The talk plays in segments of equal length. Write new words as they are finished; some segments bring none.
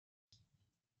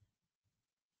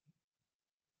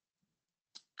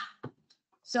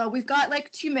So we've got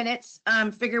like 2 minutes.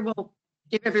 Figure we'll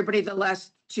give everybody the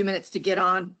last 2 minutes to get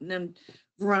on, and then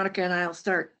Veronica and I'll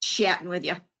start chatting with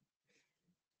you.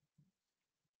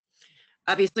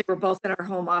 Obviously, we're both in our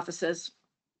home offices.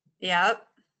 Yep.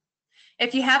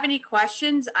 If you have any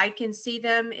questions, I can see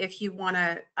them. If you want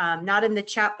to, not in the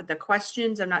chat, but the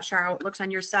questions, I'm not sure how it looks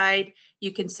on your side.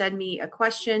 You can send me a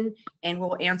question and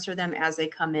we'll answer them as they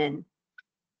come in.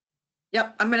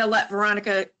 Yep, I'm going to let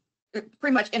Veronica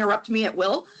pretty much interrupt me at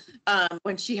will.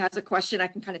 When she has a question, I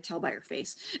can kind of tell by her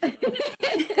face.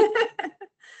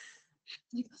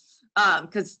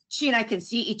 Because she and I can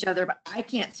see each other, but I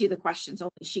can't see the questions,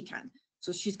 only she can.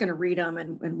 So she's going to read them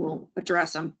and we'll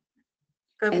address them.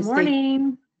 Good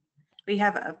morning. We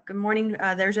have a good morning.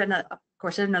 There's another, of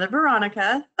course, another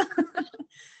Veronica.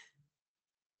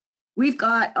 We've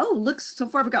got, so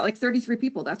far we've got like 33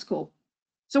 people. That's cool.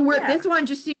 So this one,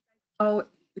 just so you know,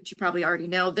 which you probably already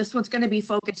know, this one's going to be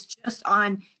focused just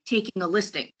on taking a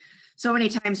listing. So many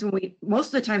times most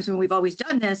of the times when we've always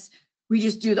done this, we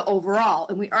just do the overall,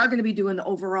 and we are going to be doing the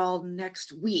overall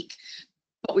next week.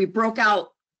 But we broke out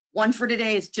one for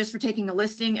today is just for taking a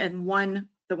listing, and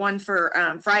the one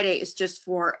for Friday is just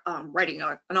for writing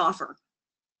an offer.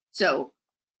 So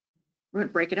we're going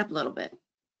to break it up a little bit.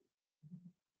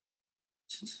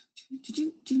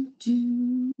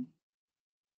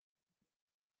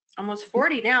 Almost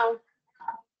 40 now.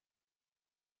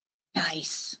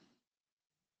 Nice.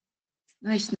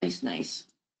 Nice.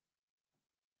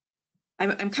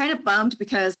 I'm kind of bummed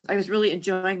because I was really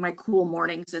enjoying my cool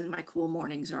mornings, and my cool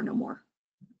mornings are no more.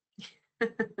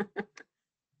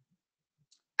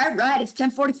 All right, it's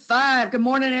 10:45. Good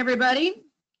morning, everybody.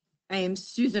 I am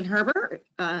Susan Heber,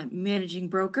 managing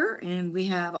broker, and we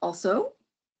have also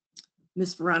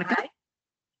Miss Veronica.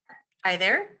 Hi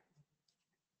there.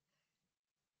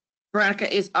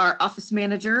 Veronica is our office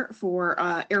manager for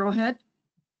Arrowhead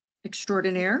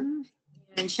extraordinaire,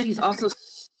 and she's also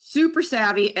super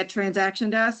savvy at transaction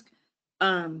desk.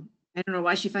 I don't know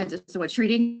why she finds it so much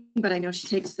reading, but I know she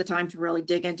takes the time to really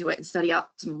dig into it and study out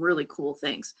some really cool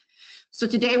things. So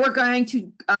today we're going to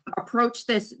approach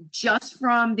this just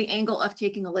from the angle of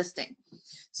taking a listing.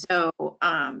 So,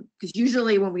 because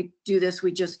usually when we do this,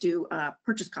 we just do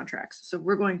purchase contracts. So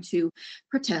we're going to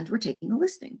pretend we're taking a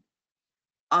listing.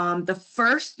 The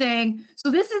first thing, so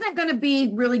this isn't going to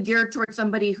be really geared towards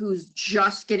somebody who's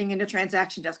just getting into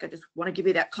transaction desk. I just want to give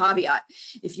you that caveat.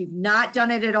 If you've not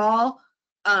done it at all,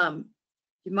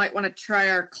 you might want to try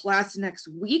our class next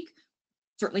week.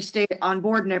 Certainly stay on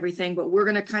board and everything, but we're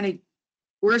going to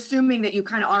we're assuming that you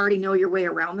kind of already know your way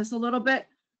around this a little bit.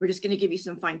 We're just going to give you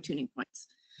some fine tuning points.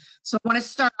 So I want to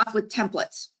start off with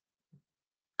templates.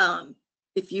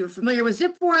 If you're familiar with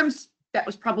zip forms, that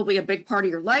was probably a big part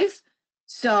of your life.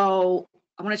 So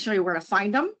I want to show you where to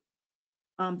find them.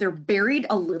 They're buried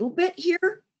a little bit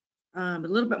here, a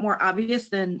little bit more obvious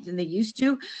than they used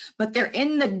to, but they're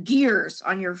in the gears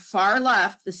on your far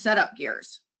left, the setup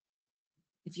gears.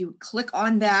 If you click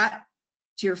on that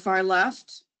to your far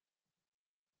left,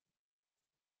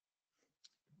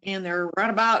 and they're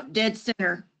right about dead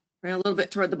center, right a little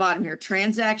bit toward the bottom here,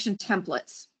 transaction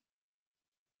templates.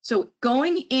 So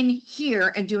going in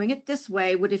here and doing it this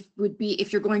way would be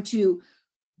if you're going to,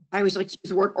 I always like to use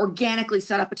the word organically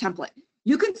set up a template.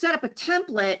 You can set up a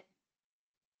template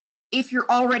if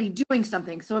you're already doing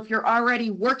something. So if you're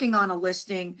already working on a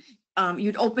listing,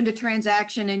 you'd opened a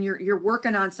transaction and you're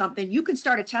working on something, you can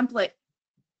start a template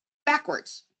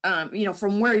backwards,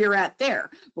 from where you're at there.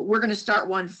 But we're going to start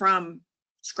one from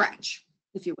scratch,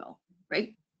 if you will, right?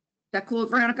 Is that cool,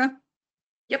 Veronica?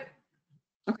 Yep.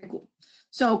 Okay, cool.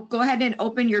 So go ahead and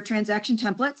open your transaction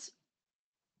templates.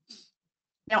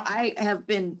 Now I have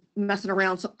been messing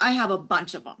around, so I have a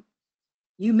bunch of them.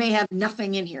 You may have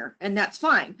nothing in here, and that's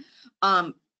fine.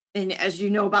 And as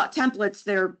you know about templates,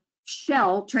 they're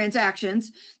shell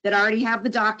transactions that already have the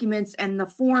documents and the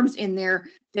forms in there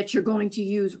that you're going to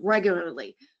use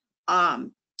regularly.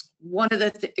 One of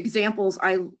the examples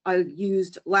I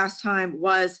used last time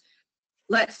was,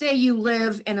 let's say you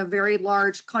live in a very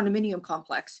large condominium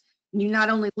complex. And you not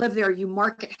only live there, you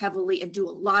market heavily and do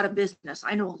a lot of business.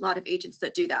 I know a lot of agents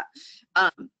that do that.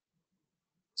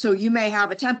 So you may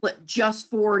have a template just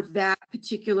for that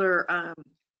particular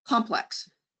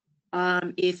complex.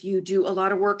 If you do a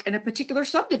lot of work in a particular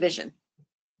subdivision,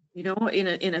 in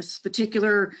a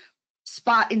particular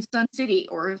spot in Sun City,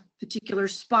 or a particular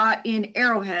spot in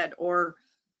Arrowhead, or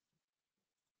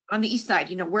on the east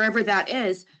side, wherever that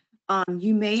is,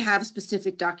 you may have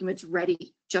specific documents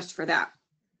ready just for that.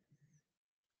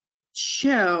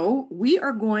 So we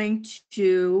are going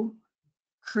to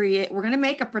we're going to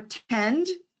make a pretend,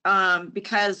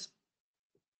 because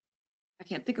I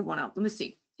can't think of one else. Let me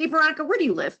see. Hey, Veronica, where do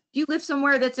you live? Do you live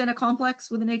somewhere that's in a complex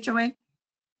with an HOA?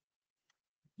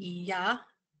 Yeah,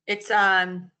 it's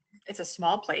a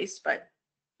small place, but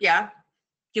yeah.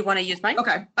 Do you want to use mine?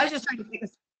 Okay. I was just trying to think.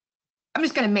 I'm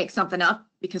just going to make something up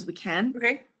because we can.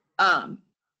 Okay.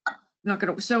 Not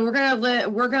gonna. So we're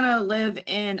gonna live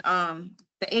in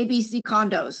the ABC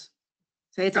condos.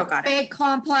 So it's a got it. big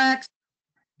complex.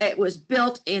 It was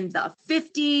built in the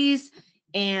 50s,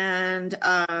 and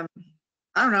I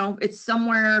don't know. It's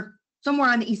somewhere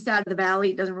on the east side of the valley.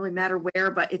 It doesn't really matter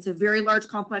where, but it's a very large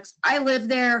complex. I live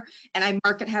there, and I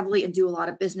market heavily and do a lot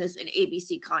of business in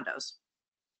ABC condos.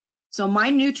 So my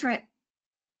new trend.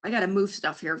 I gotta move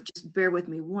stuff here. Just bear with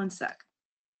me one sec.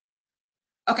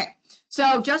 Okay,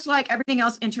 so just like everything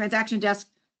else in transaction desk,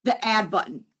 the add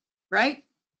button, right?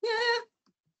 Yeah,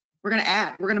 we're gonna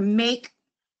add. We're gonna make.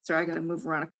 Sorry, I gotta move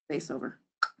Veronica's face over.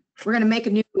 We're gonna make a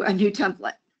new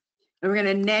template, and we're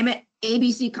gonna name it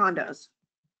ABC Condos.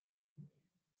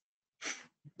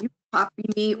 You copy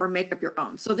me or make up your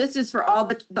own. So this is for all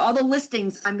the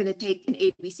listings I'm gonna take in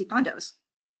ABC Condos,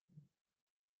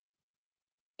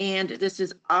 and this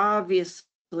is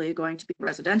obviously going to be a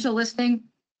residential listing.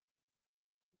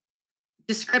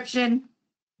 Description.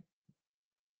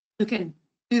 You can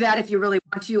do that if you really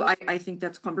want to. I think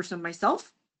that's cumbersome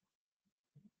myself.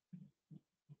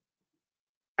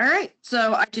 All right,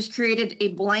 so I just created a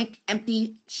blank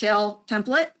empty shell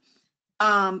template.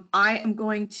 I am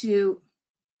going to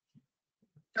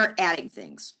start adding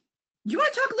things. Do you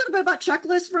want to talk a little bit about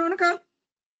checklists, Veronica?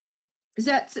 Is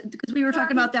that because we were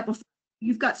talking about that before?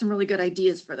 You've got some really good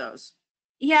ideas for those.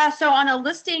 Yeah, so on a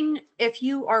listing, if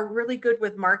you are really good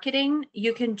with marketing,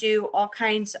 you can do all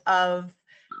kinds of,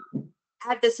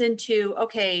 add this into,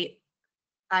 okay,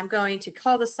 I'm going to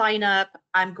call the sign up,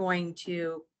 I'm going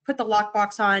to put the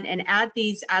lockbox on and add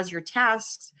these as your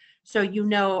tasks. So you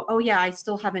know, oh yeah, I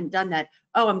still haven't done that.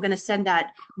 Oh, I'm going to send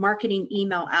that marketing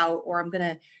email out, or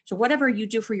so whatever you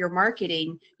do for your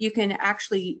marketing, you can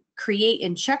actually create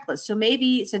in checklists. So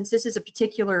maybe since this is a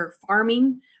particular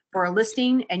farming for a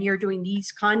listing and you're doing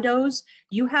these condos,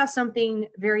 you have something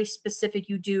very specific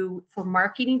you do for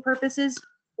marketing purposes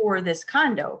for this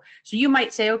condo. So you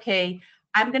might say, okay,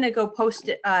 I'm going to go post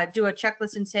it, do a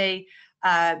checklist and say,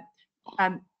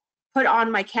 put on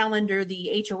my calendar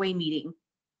the HOA meeting.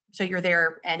 So you're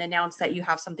there and announce that you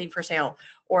have something for sale,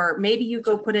 or maybe you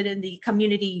go put it in the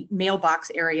community mailbox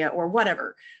area or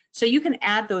whatever. So you can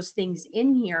add those things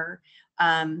in here.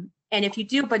 And if you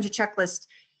do a bunch of checklists,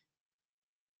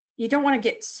 you don't want to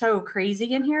get so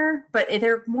crazy in here, but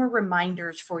they're more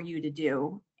reminders for you to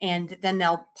do. And then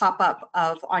they'll pop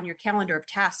up on your calendar of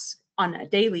tasks on a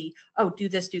daily, oh, do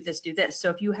this, do this, do this. So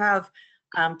if you have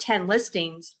 10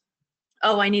 listings,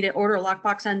 oh, I need to order a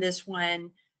lockbox on this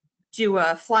one, do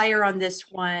a flyer on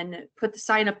this one, put the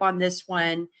sign up on this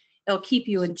one. It'll keep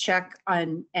you in check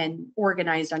and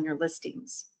organized on your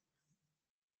listings.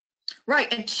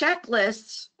 Right, and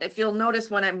checklists, if you'll notice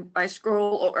when I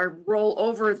scroll or roll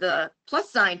over the plus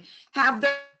sign, have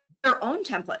their own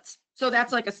templates. So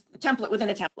that's like a template within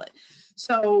a template.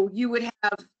 So you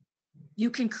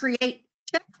can create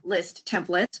checklist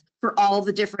templates for all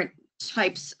the different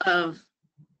types of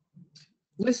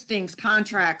listings,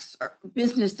 contracts, or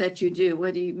business that you do.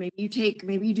 Whether maybe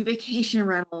you do vacation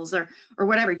rentals or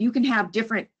whatever. You can have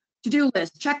different to-do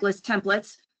lists, checklist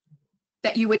templates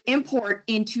that you would import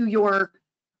into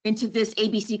this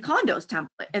ABC condos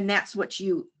template, and that's what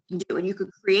you can do. And you could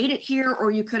create it here,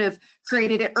 or you could have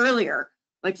created it earlier.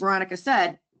 Like Veronica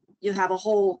said, you have a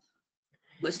whole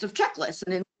list of checklists,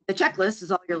 and in the checklist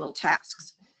is all your little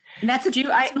tasks. And that's a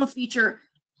little feature.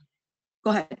 Go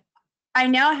ahead. I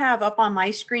now have up on my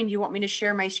screen. Do you want me to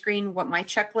share my screen what my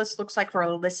checklist looks like for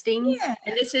a listing? Yeah.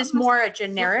 And this is more a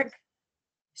generic.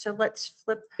 So let's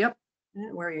flip. Yep.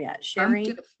 Where are you at? Sharing.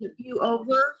 I'm gonna flip you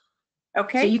over.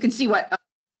 Okay. So you can see what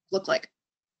look like.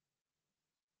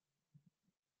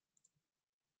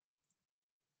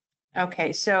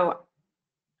 Okay, so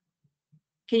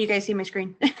can you guys see my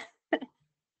screen?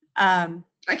 I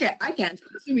can.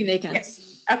 Assuming they can.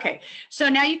 Yes. Okay, so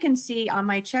now you can see on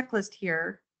my checklist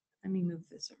here. Let me move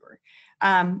this over.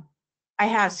 I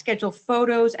have scheduled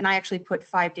photos, and I actually put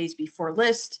 5 days before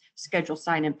list, schedule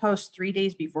sign and post 3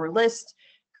 days before list,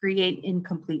 create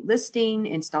incomplete listing,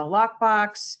 install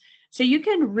lockbox. So you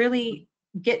can really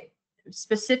get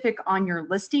specific on your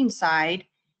listing side,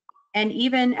 and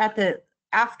even at the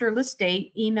after list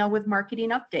date, email with marketing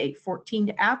update.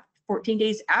 14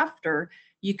 days after,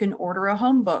 you can order a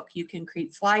home book, you can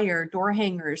create flyer, door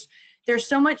hangers. There's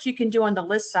so much you can do on the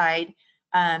list side.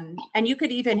 And you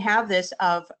could even have this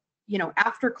of,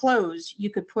 after close, you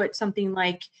could put something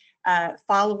like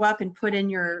follow up and put in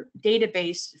your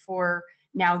database for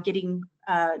now getting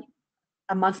a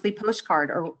monthly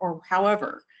postcard or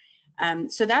however.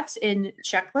 So that's in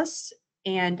checklists.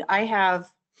 And I'll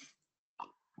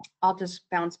just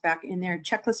bounce back in there.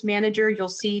 Checklist manager, you'll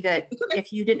see that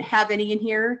if you didn't have any in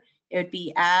here, it would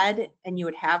be add and you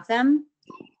would have them.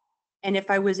 And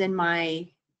if I was in my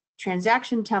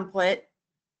transaction template,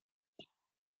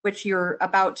 which you're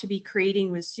about to be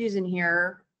creating with Susan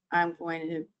here, I'm going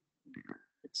to,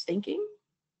 it's thinking.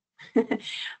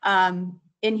 In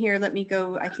here, let me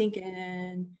go, I think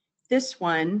in this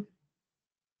one,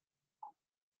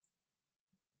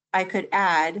 I could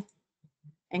add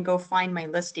and go find my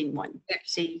listing one.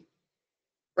 See?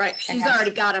 Right, she's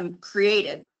already got them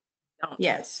created.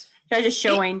 Yes, so I'm just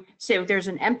showing, so there's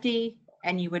an empty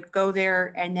and you would go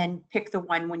there and then pick the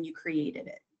one when you created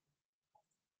it.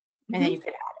 And then you could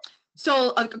add it.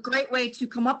 So a great way to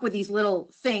come up with these little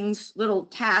things, little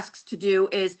tasks to do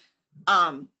is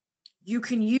you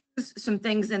can use some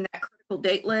things in that critical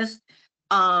date list.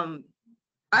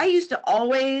 I used to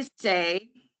always say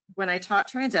when I taught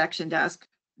transaction desk,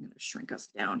 I'm going to shrink us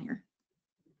down here,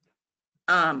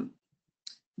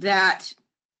 that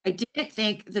I didn't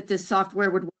think that this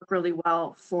software would work really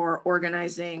well for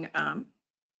organizing,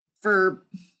 for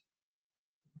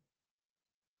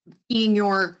being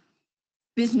your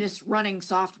business running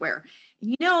software.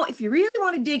 You know, if you really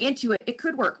want to dig into it, it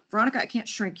could work. Veronica, I can't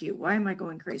shrink you. Why am I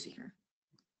going crazy here?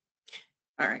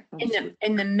 All right.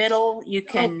 In the middle, you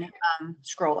can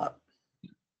scroll up.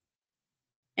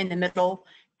 In the middle,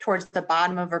 towards the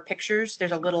bottom of our pictures,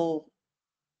 there's a little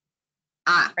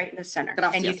right in the center,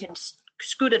 and you can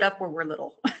scoot it up where we're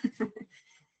little.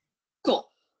 Cool.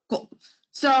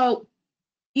 So,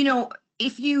 you know,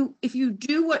 if you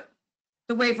do what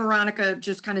the way Veronica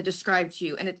just kind of described to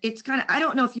you, and it's kind of, I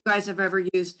don't know if you guys have ever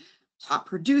used Top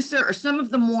Producer or some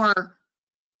of the more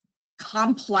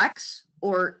complex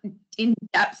or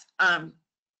in-depth,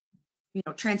 you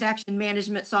know, transaction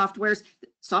management softwares.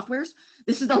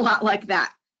 This is a lot like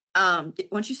that.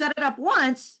 Once you set it up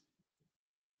once,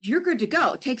 you're good to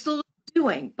go. It takes a little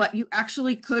doing, but you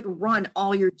actually could run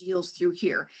all your deals through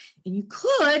here. And you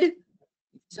could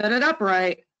set it up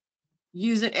right,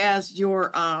 use it as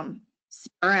your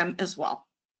CRM as well.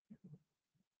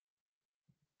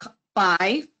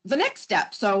 By the next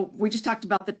step. So we just talked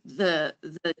about the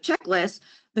checklist,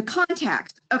 the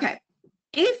contacts. Okay,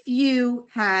 if you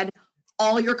had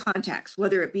all your contacts,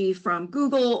 whether it be from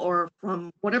Google or from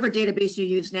whatever database you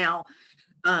use now,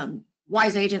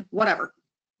 Wise Agent, whatever,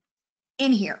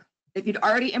 in here, if you'd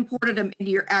already imported them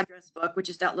into your address book, which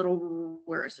is that little,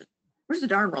 where is it? Where's the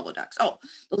darn Rolodex? Oh,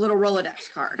 the little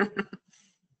Rolodex card.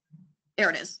 There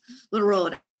it is, little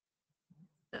Rolodex.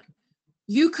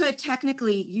 You could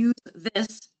technically use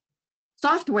this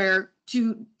software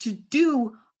to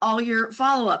do all your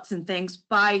follow-ups and things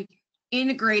by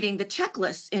integrating the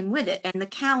checklists in with it and the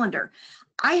calendar.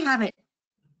 I haven't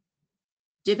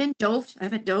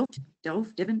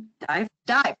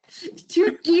dived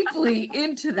too deeply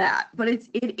into that, but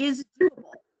it is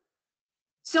doable.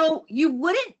 So you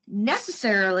wouldn't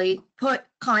necessarily put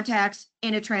contacts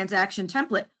in a transaction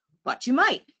template, but you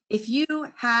might. If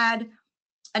you had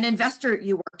an investor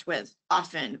you worked with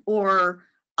often, or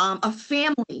a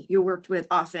family you worked with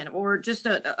often, or just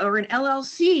or an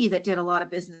LLC that did a lot of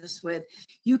business with,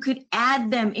 you could add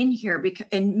them in here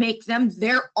and make them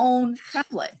their own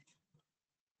template.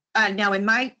 Now, in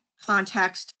my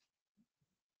context,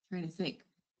 I'm trying to think,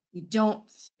 you don't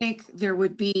think there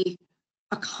would be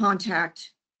a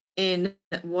contact in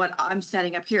what I'm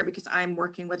setting up here because I'm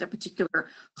working with a particular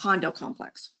condo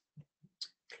complex.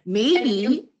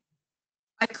 Maybe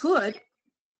I could,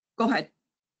 go ahead.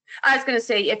 I was going to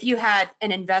say, if you had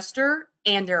an investor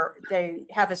and they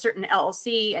have a certain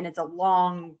LLC and it's a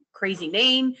long, crazy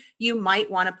name, you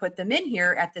might want to put them in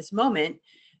here at this moment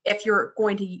if you're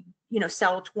going to, you know,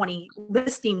 sell 20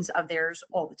 listings of theirs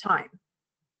all the time.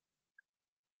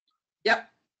 Yep.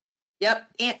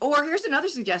 And or here's another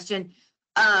suggestion.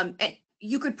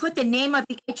 You could put the name of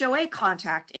the HOA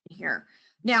contact in here.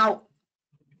 Now,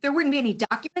 there wouldn't be any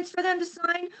documents for them to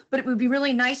sign, but it would be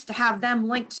really nice to have them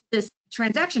linked to this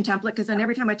transaction template, because then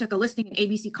every time I took a listing in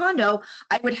ABC condo,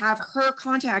 I would have her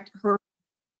contact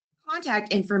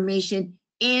information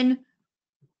in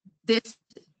this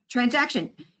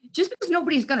transaction. Just because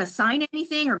nobody's going to sign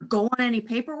anything or go on any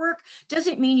paperwork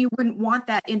doesn't mean you wouldn't want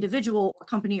that individual or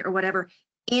company or whatever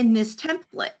in this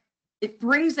template. It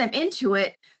brings them into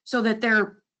it so that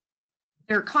their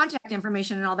contact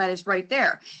information and all that is right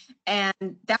there. And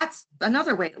that's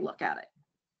another way to look at it.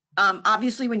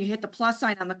 Obviously, when you hit the plus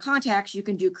sign on the contacts, you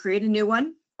can do create a new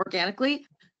one organically,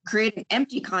 create an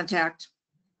empty contact.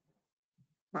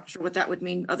 Not sure what that would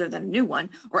mean other than a new one,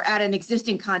 or add an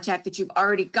existing contact that you've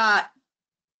already got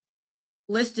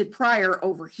listed prior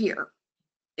over here.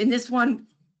 In this one,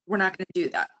 we're not going to do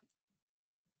that.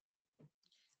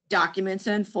 Documents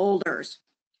and folders.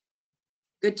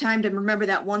 Good time to remember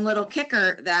that one little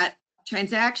kicker, that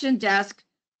transaction desk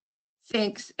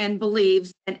thinks and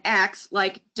believes and acts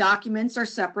like documents are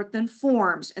separate than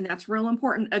forms. And that's real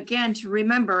important, again, to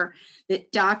remember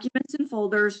that documents and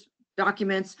folders,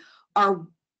 documents are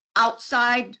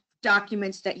outside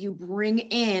documents that you bring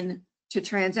in to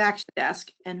transaction desk,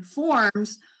 and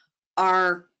forms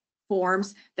are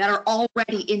forms that are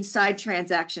already inside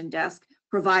transaction desk,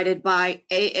 provided by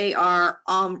AAR,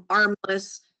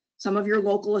 Armless, some of your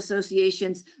local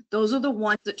associations. Those are the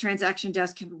ones that transaction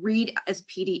desk can read as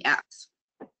PDFs.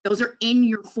 Those are in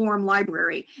your form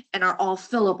library and are all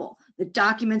fillable. The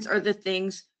documents are the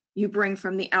things you bring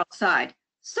from the outside,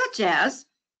 such as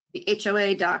the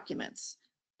HOA documents,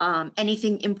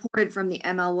 anything imported from the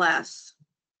MLS,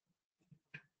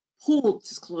 pool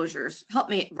disclosures. Help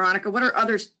me, Veronica, what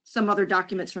are some other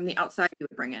documents from the outside you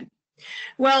would bring in?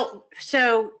 Well,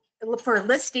 so for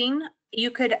listing, you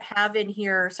could have in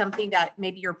here something that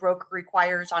maybe your broker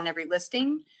requires on every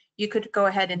listing. You could go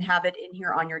ahead and have it in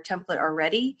here on your template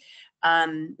already.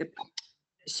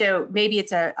 So maybe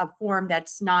it's a form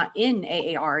that's not in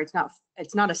AAR.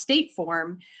 It's not a state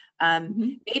form.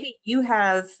 Maybe you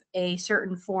have a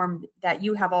certain form that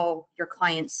you have all your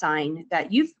clients sign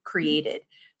that you've created.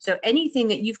 So anything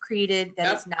that you've created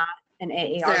that is not an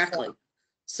AAR form.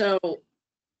 So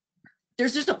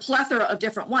there's just a plethora of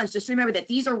different ones. Just remember that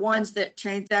these are ones that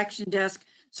transaction desk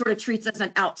sort of treats as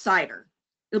an outsider.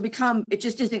 It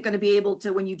just isn't going to be able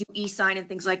to, when you do e-sign and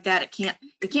things like that, it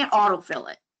can't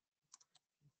autofill it.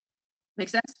 Make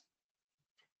sense?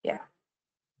 Yeah.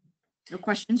 No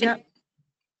questions yet?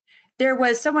 There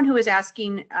was someone who was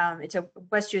asking, it's a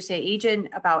West USA agent,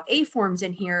 about A forms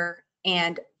in here.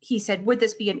 And he said, would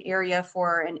this be an area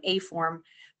for an A form?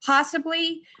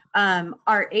 Possibly.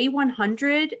 Our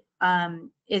A100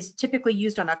 is typically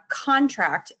used on a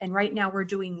contract, and right now we're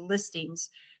doing listings.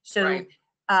 So right.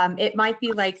 It might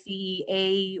be like the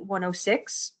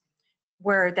A106,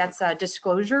 where that's a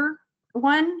disclosure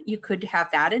one. You could have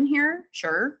that in here,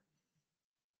 sure.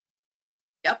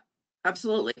 Yep,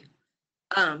 absolutely.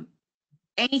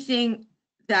 Anything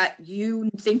that you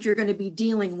think you're going to be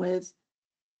dealing with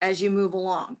as you move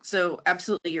along. So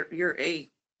absolutely, your A,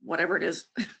 whatever it is,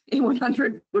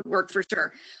 A100 would work for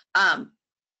sure.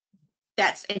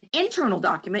 That's an internal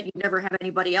document. You never have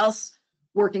anybody else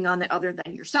working on it other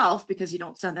than yourself, because you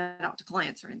don't send that out to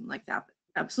clients or anything like that.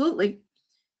 But absolutely.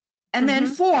 And then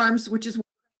forms, which is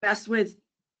best with,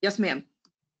 yes, ma'am.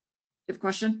 You have a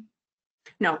question?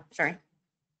 No, sorry.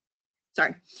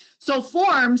 So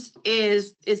forms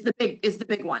is the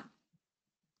big one.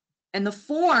 And the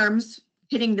forms,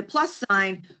 hitting the plus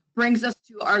sign, brings us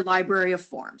to our library of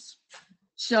forms.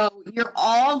 So you're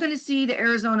all going to see the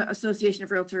Arizona Association of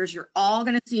Realtors. You're all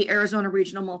going to see Arizona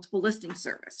Regional Multiple Listing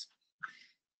Service.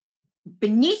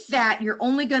 Beneath that, you're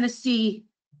only going to see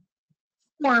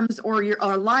forms or your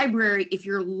library if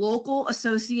your local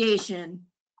association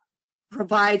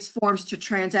provides forms to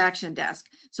transaction desk.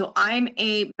 So I'm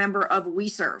a member of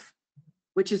WeServe,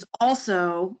 which is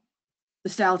also the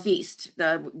Southeast.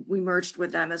 We merged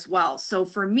with them as well. So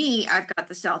for me, I've got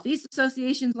the Southeast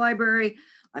Association's library,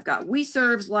 I've got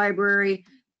WeServe's library,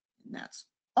 and that's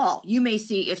all. You may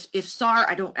see if SAR,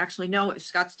 I don't actually know if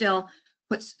Scottsdale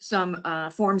puts some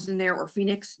forms in there, or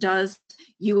Phoenix does,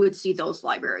 you would see those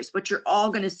libraries. But you're all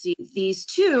going to see these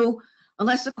two,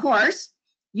 unless of course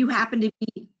you happen to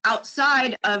be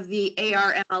outside of the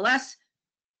AR-MLS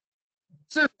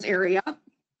service area.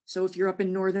 So if you're up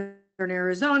in northern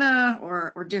Arizona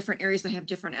or different areas that have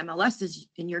different MLSs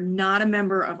and you're not a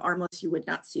member of Armless, you would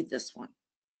not see this one.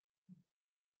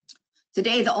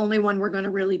 Today, the only one we're going to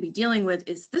really be dealing with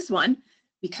is this one,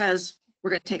 because we're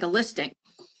going to take a listing.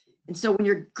 And so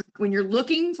when you're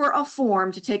looking for a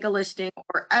form to take a listing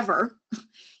or ever,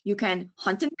 you can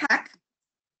hunt and peck,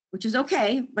 which is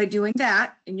okay by doing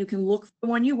that, and you can look for the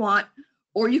one you want,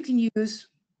 or you can use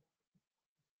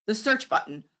the search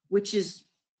button, which is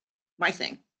my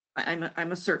thing.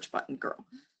 I'm a search button girl.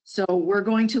 So we're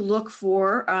going to look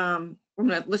for, we're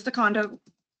going to list a condo.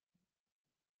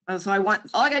 So all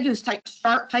I gotta do is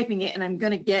start typing it, and I'm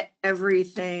gonna get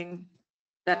everything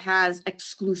that has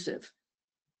exclusive.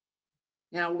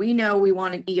 Now we know we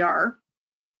want an ER.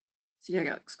 See, I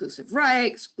got exclusive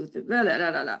right, exclusive, blah, blah,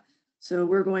 blah, blah. So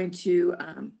we're going to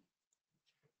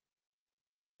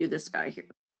do this guy here.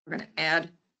 We're going to add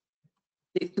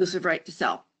the exclusive right to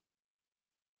sell.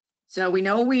 So we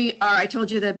know I told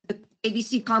you that the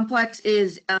ABC complex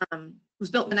was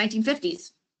built in the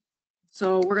 1950s.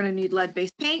 So we're going to need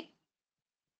lead-based paint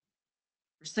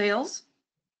for sales.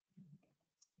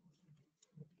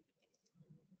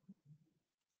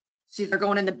 See, they're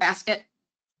going in the basket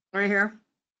right here.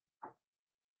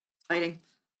 Exciting.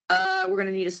 We're going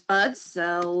to need a spud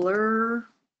seller.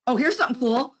 Oh, here's something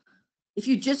cool. If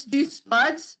you just do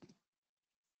spuds,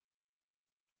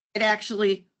 it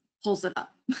actually pulls it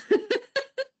up.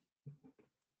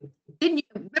 Didn't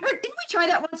we try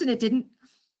that once and it didn't?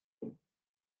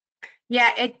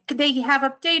 Yeah, they have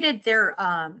updated their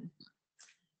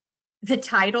the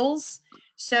titles.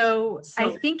 So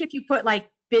I think if you put like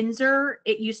Binzer,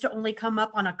 it used to only come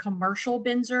up on a commercial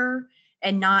Binzer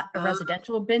and not a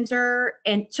residential Binzer.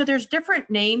 And so there's different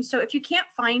names. So if you can't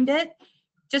find it,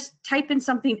 just type in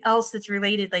something else that's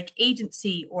related, like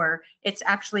agency, or it's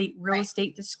actually real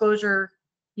estate disclosure,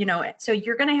 you know. So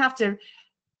you're going to have to,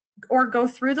 or go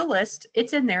through the list.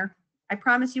 It's in there. I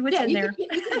promise you it's in there.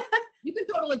 You can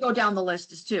totally go down the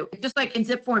list too. Just like in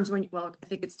zip forms when well, I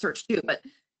think it's search too, but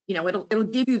you know, it'll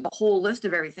give you the whole list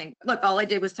of everything. Look, all I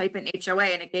did was type in HOA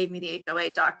and it gave me the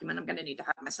HOA document I'm going to need to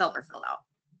have my seller fill out.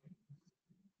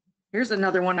 Here's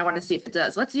another one I want to see if it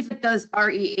does. Let's see if it does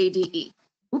READE.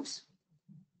 Oops.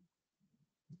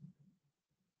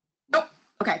 Nope.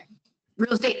 Okay.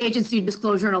 Real estate agency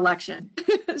disclosure and election.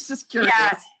 It's just curious.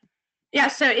 Yeah.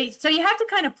 So you have to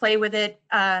kind of play with it.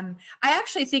 I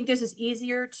actually think this is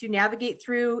easier to navigate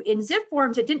through. In zip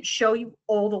forms, it didn't show you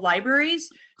all the libraries.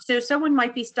 So someone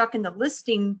might be stuck in the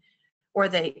listing or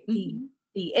the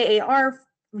AAR,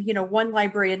 you know, one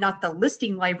library and not the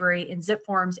listing library in zip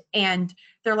forms. And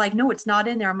they're like, no, it's not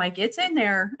in there. I'm like, it's in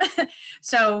there.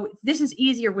 So this is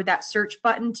easier with that search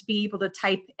button to be able to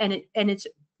type, and it's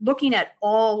looking at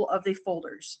all of the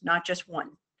folders, not just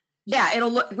one. Yeah, it'll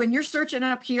look when you're searching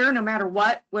up here, no matter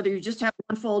what, whether you just have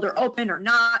one folder open or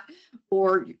not,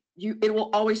 or it will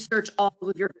always search all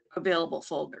of your available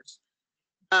folders.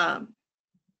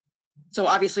 So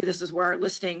obviously this is where our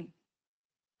listing,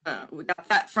 we got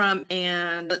that from.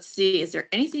 And let's see, is there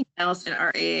anything else in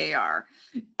our AAR?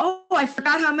 Oh, I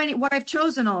forgot what I've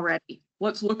chosen already.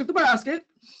 Let's look at the basket.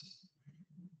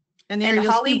 And there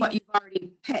you'll see what you've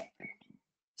already picked.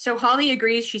 So Holly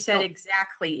agrees. She said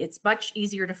exactly. It's much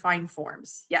easier to find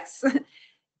forms. Yes.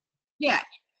 Yeah.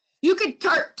 You could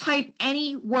type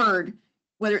any word,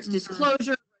 whether it's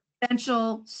disclosure,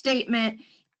 residential, statement,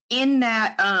 in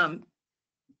that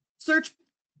search.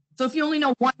 So if you only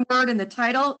know one word in the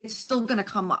title, it's still going to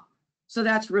come up. So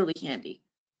that's really handy.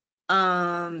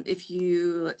 If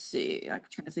you, let's see, I'm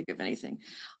trying to think of anything.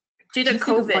 Do the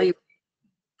COVID.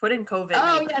 Put in COVID.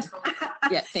 Oh, yes.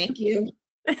 Yeah, thank you.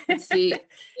 Let's see.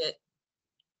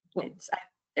 There it is.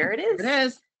 There it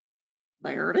is.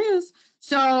 There it is.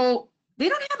 So they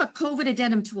don't have a COVID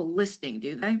addendum to a listing,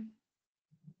 do they?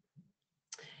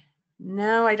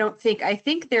 No, I don't think. I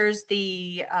think there's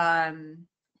the.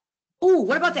 Oh,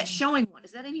 what about that showing one?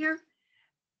 Is that in here?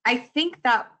 I think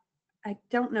that. I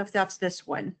don't know if that's this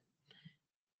one.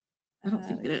 I don't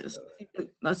think it is.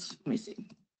 Let me see.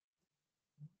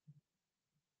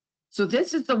 So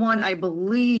this is the one I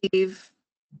believe.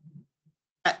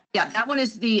 Yeah, that one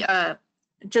is the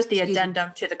just the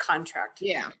addendum to the contract.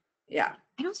 Yeah.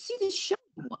 I don't see this showing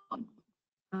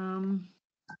one.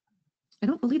 I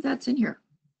don't believe that's in here.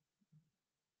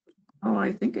 Oh,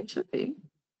 I think it should be.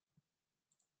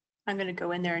 I'm going to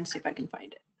go in there and see if I can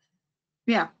find it.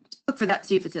 Yeah, look for that.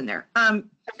 See if it's in there.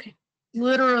 Okay.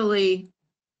 Literally.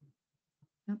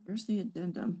 Oh, there's the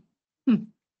addendum.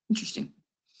 Interesting.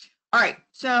 All right,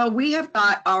 so we have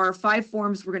got our 5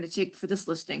 forms we're going to take for this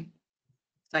listing.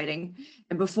 Exciting.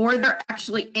 And before they're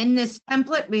actually in this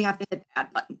template, we have to hit the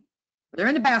add button. When they're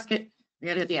in the basket, we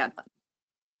got to hit the add button.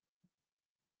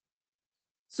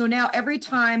 So now every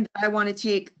time I want to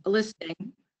take a listing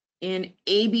in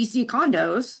ABC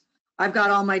condos, I've got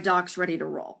all my docs ready to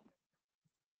roll.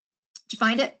 Did you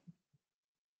find it?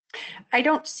 I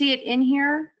don't see it in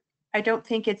here. I don't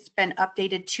think it's been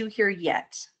updated to here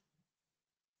yet.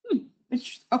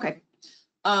 Okay.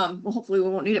 Well, hopefully we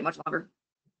won't need it much longer.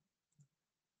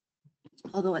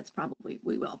 Although it's probably,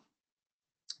 we will.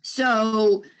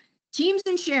 So teams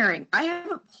and sharing. I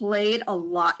haven't played a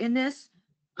lot in this.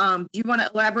 Do you want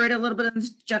to elaborate a little bit on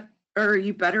this? Or are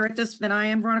you better at this than I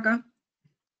am, Veronica?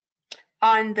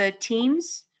 On the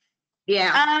teams?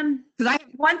 Yeah. Because I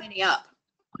haven't any up.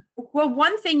 Well,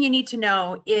 one thing you need to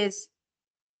know is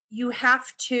you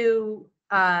have to,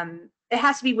 it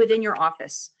has to be within your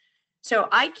office. So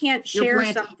I can't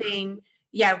share something,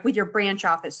 with your branch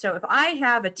office. So if I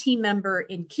have a team member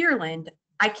in Kierland,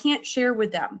 I can't share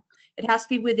with them. It has to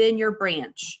be within your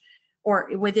branch. or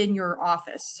within your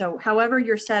office. So however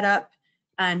you're set up,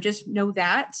 just know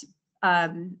that.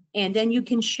 And then you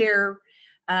can share,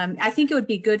 I think it would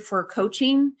be good for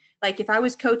coaching. Like if I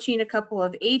was coaching a couple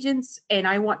of agents and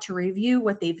I want to review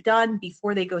what they've done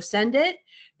before they go send it,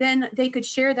 then they could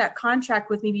share that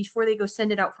contract with me before they go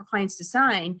send it out for clients to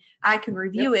sign. I can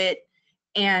review it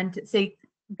and say,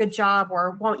 good job,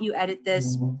 or won't you edit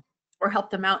this, or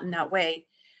help them out in that way.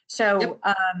 So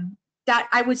that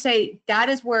I would say that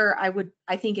is where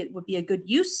I think it would be a good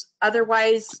use.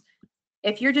 Otherwise,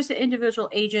 if you're just an individual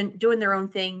agent doing their own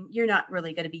thing, you're not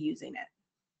really going to be using it.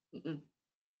 Mm-mm.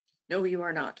 No, you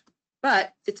are not.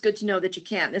 But it's good to know that you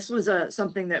can. This was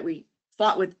something that we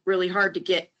fought with really hard to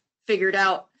get figured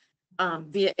out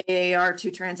via AAR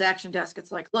to transaction desk.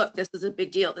 It's like, look, this is a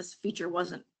big deal. This feature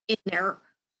wasn't in there,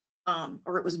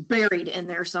 or it was buried in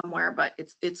there somewhere, but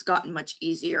it's gotten much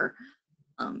easier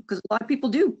because a lot of people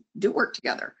do work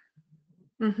together.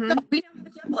 Mm-hmm. So we now have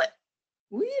a template.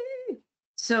 Whee!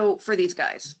 So for these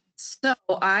guys, so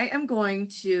I am going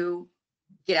to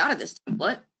get out of this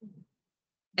template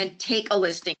and take a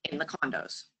listing in the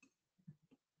condos.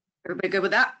 Everybody good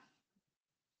with that?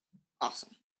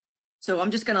 Awesome. So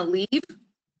I'm just going to leave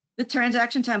the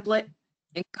transaction template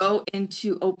and go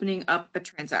into opening up a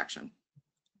transaction.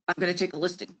 I'm going to take a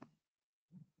listing.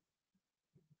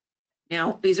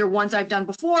 Now, these are ones I've done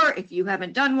before. If you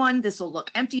haven't done one, this will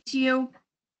look empty to you.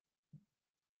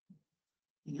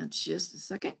 Hang on just a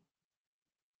second.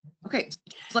 Okay,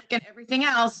 just like in everything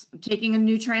else, I'm taking a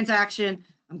new transaction.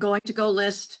 I'm going to go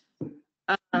list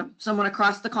someone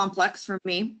across the complex from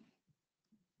me.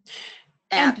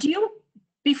 And do you,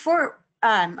 before,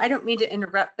 I don't mean to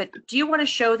interrupt, but do you want to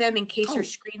show them in case your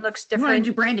screen looks You want to different?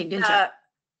 do branding, didn't you?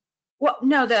 Well,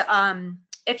 no,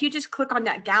 if you just click on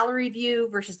that gallery view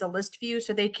versus the list view,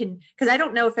 so they can, because I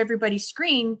don't know if everybody's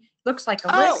screen looks like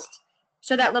a list.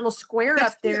 So that little square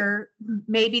up there,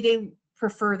 maybe they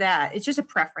prefer that. It's just a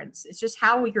preference. It's just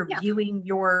how you're viewing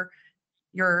your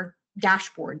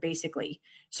dashboard, basically.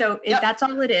 So that's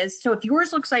all it is. So if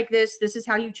yours looks like this is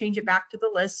how you change it back to the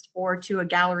list or to a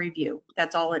gallery view.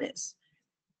 That's all it is.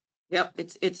 Yep,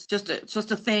 it's just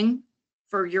a thing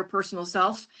for your personal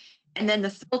self. And then the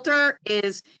filter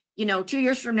is, 2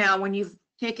 years from now when you've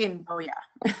taken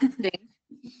things,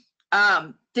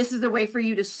 this is a way for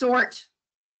you to sort.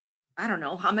 I don't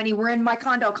know how many were in my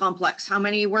condo complex, how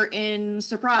many were in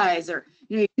Surprise, or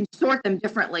you can sort them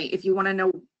differently if you want to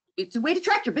know. It's a way to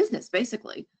track your business,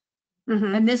 basically.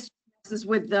 Mm-hmm. And this is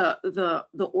with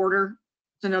the order.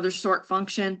 It's another sort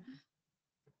function.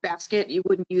 Basket you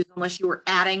wouldn't use unless you were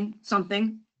adding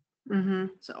something. Mm-hmm.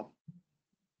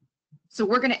 So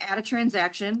we're going to add a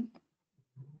transaction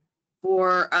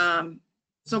for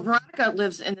so Veronica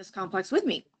lives in this complex with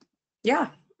me. Yeah.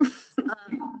 She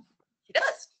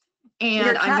does.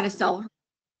 And I'm going to sell her.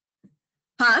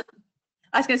 Huh?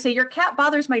 I was going to say, your cat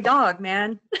bothers my dog,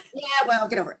 man. Yeah, well,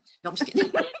 get over it. No, I'm just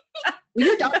kidding. Well,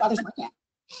 your dog bothers my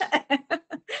cat.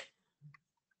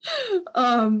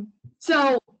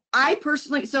 So I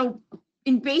personally,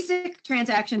 in basic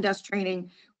transaction desk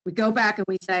training, we go back and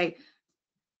we say,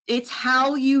 it's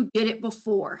how you did it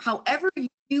before. However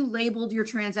you labeled your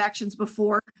transactions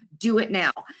before, do it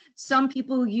now. Some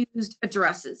people used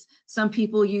addresses. Some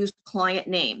people used client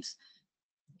names.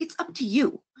 It's up to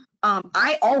you.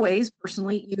 I always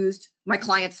personally used my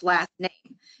client's last name.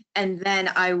 And then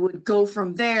I would go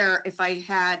from there if I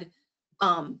had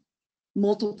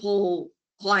multiple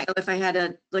clients. If I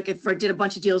had if I did a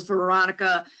bunch of deals for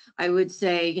Veronica, I would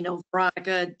say,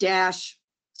 Veronica dash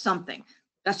something.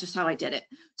 That's just how I did it.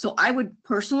 So I would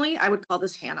call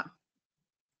this Hanna.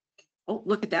 Oh,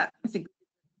 look at that. I think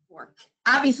before.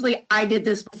 Obviously I did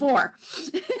this before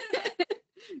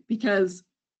because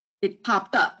it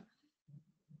popped up.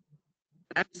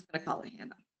 I'm just going to call it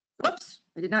Hanna. Whoops,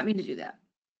 I did not mean to do that.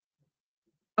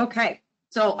 Okay,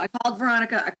 so I called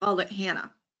Veronica, I called it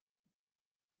Hanna.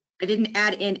 I didn't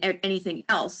add in anything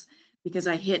else because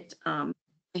I hit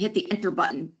the enter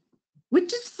button,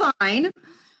 which is fine.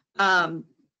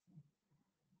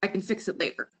 I can fix it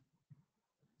later.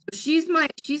 So she's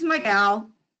my gal.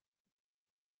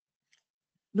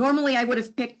 Normally I would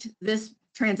have picked this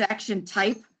transaction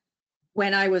type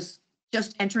when I was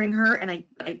just entering her, and I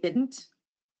didn't.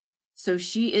 So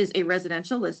she is a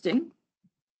residential listing.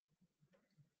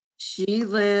 She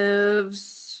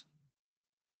lives,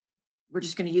 we're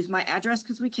just going to use my address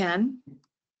because we can.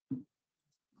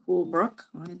 Coolbrook.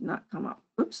 I did not come up.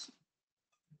 Oops.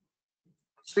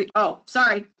 Street. Oh,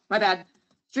 sorry. My bad.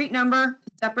 Street number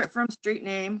separate from street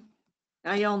name.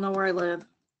 Now y'all know where I live.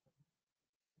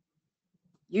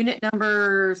 Unit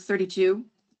number 32.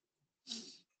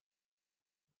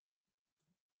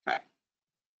 Okay.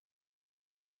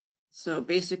 So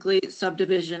basically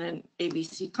subdivision and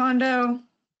ABC condo.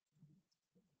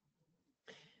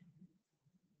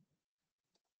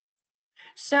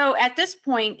 So at this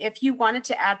point, if you wanted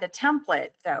to add the template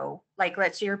though, like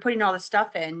let's say you're putting all the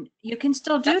stuff in, you can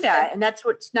still do That's that. And that's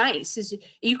what's nice is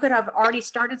you could have already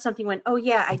started something when, oh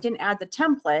yeah, I didn't add the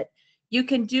template. You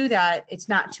can do that. It's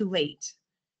not too late.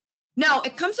 No,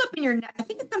 it comes up in your, I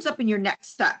think it comes up in your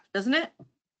next step, doesn't it?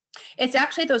 It's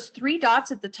actually those 3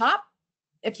 dots at the top.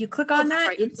 If you click on that,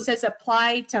 right. it says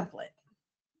apply template.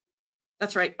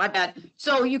 That's right, my bad.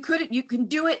 So you can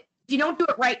do it, if you don't do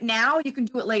it right now, you can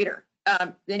do it later.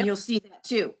 Then Yep. you'll see that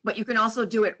too. But you can also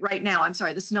do it right now. I'm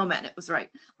sorry, the snowman, it was right.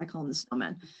 I call him the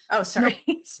snowman. Oh, sorry,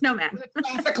 snowman. The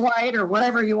traffic light or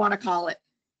whatever you want to call it.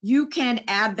 You can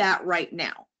add that right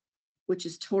now, which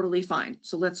is totally fine.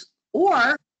 So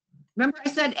or remember I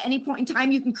said at any point in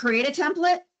time you can create a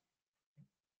template?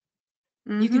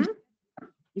 Mhm.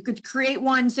 You could create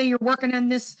one, say you're working on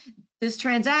this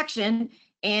transaction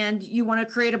and you want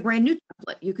to create a brand new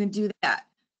template. You can do that.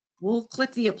 We'll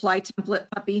click the apply template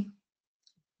puppy.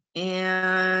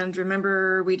 And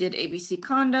remember we did ABC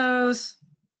condos.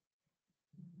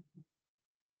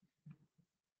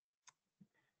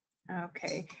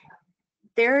 Okay.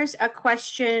 There's a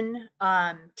question,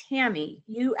 Tammy,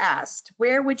 you asked,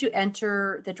 where would you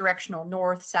enter the directional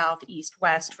north, south, east,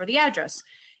 west for the address?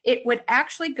 It would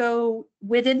actually go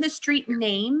within the street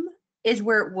name is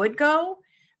where it would go.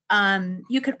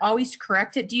 You could always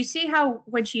correct it. Do you see how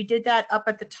when she did that up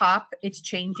at the top, it's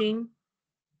changing?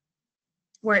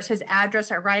 Where it says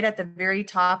address are right at the very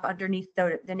top underneath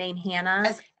the name Hanna.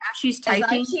 As she's typing,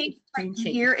 As I change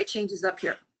here, it changes up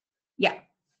here. Yeah.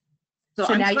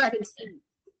 So now you can see.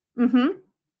 Mm-hmm.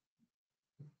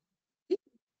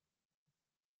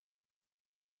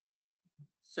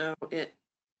 So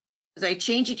as I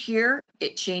change it here,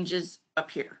 it changes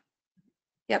up here.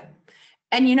 Yep.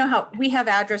 And you know how we have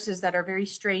addresses that are very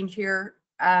strange here.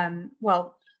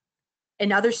 Well,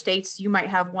 in other states, you might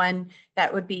have one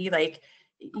that would be like,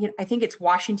 I think it's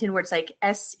Washington where it's like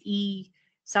SE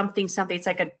something, something. It's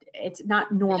like it's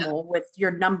not normal with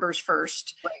your numbers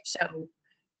first. Right. So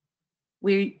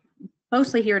we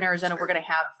mostly here in Arizona, we're going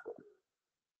to have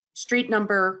street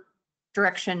number,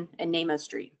 direction, and name of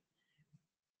street.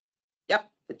 Yep.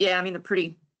 Yeah, I mean, they're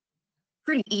pretty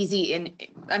easy. And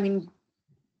I mean,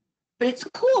 but it's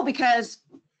cool because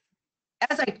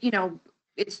as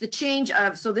it's the change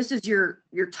of, so this is your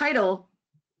title,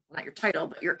 not your title,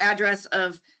 but your address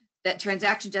of that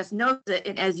transaction just knows it.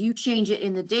 And as you change it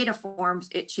in the data forms,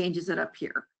 it changes it up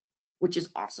here, which is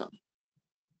awesome.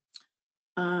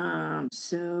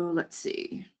 So let's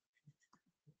see.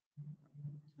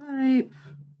 Type.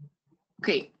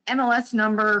 Okay, MLS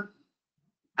number.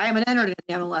 I haven't entered it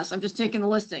in the MLS. I'm just taking the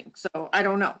listing, so I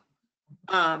don't know.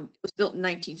 It was built in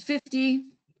 1950.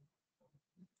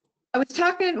 I was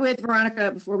talking with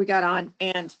Veronica before we got on,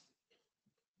 and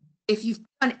if you've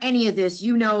done any of this,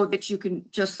 you know that you can,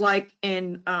 just like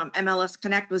in MLS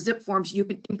Connect with zip forms, you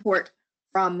can import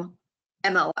from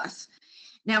MLS.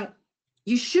 Now,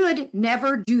 you should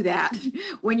never do that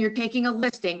when you're taking a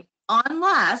listing,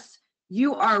 unless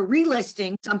you are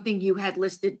relisting something you had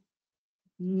listed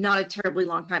not a terribly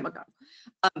long time ago.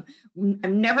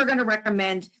 I'm never going to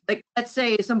recommend, like, let's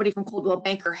say somebody from Coldwell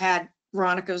Banker had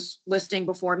Veronica's listing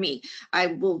before me. I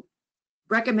will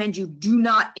recommend you do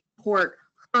not import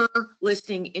her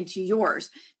listing into yours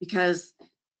because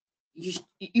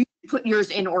you put yours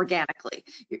in organically.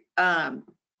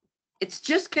 It's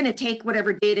just going to take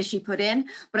whatever data she put in,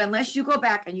 but unless you go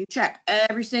back and you check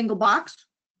every single box,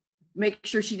 make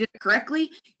sure she did it correctly,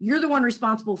 you're the one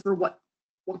responsible for what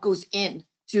goes in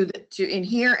to in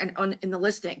here and in the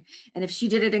listing. And if she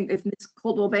did it, if Ms.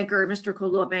 Coldwell Banker or Mr.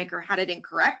 Coldwell Banker had it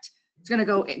incorrect, it's going to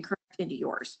go incorrect into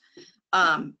yours.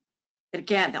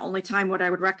 Again, the only time what I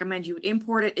would recommend you would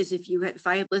import it is if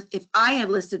I had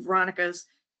listed Veronica's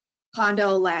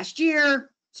condo last year,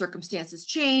 circumstances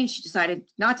changed, she decided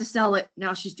not to sell it,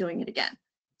 now she's doing it again.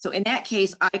 So in that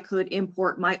case, I could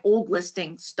import my old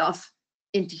listing stuff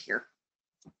into here.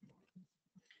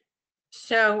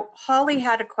 So Holly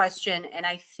had a question, and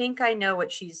I think I know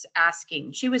what she's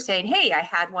asking. She was saying, hey, I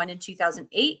had one in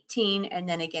 2018 and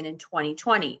then again in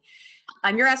 2020.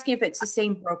 You're asking if it's the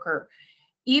same broker.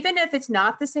 Even if it's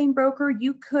not the same broker,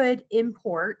 you could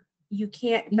import. You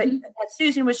can't, but as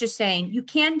Susan was just saying, you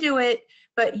can do it,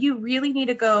 but you really need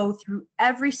to go through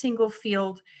every single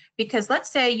field, because let's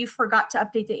say you forgot to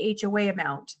update the HOA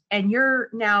amount and you're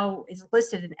now is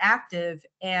listed and active,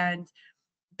 and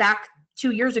back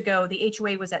 2 years ago, the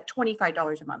HOA was at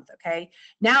 $25 a month. Okay.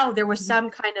 Now there was some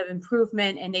kind of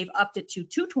improvement and they've upped it to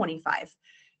 $225.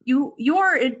 you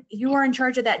are in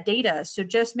charge of that data. So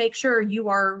just make sure you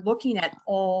are looking at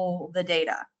all the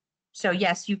data. So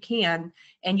yes, you can,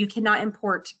 and you cannot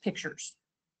import pictures.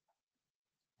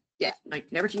 Yeah,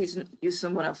 like never to use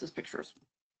someone else's pictures.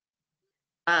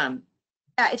 Yeah,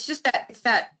 it's just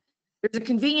that there's a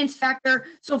convenience factor.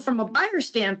 So from a buyer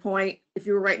standpoint, if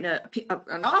you were writing an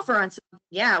offer on something,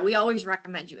 yeah, we always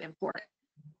recommend you import it.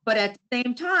 But at the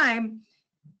same time,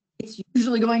 it's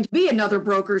usually going to be another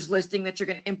broker's listing that you're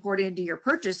going to import into your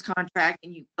purchase contract,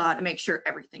 and you've got to make sure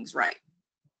everything's right.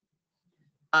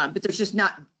 But there's just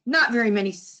not very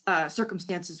many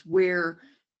circumstances where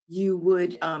you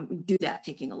would do that,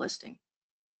 taking a listing.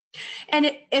 And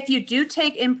if you do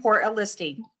import a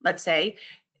listing, let's say,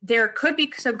 there could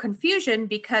be some confusion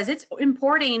because it's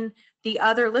importing the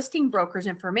other listing broker's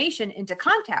information into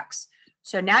contacts.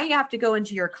 So now you have to go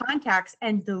into your contacts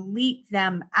and delete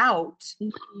them out.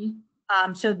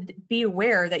 Mm-hmm. So be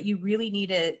aware that you really need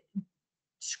to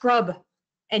scrub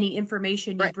any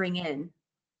information you bring in.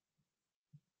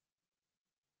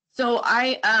 So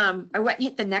I went and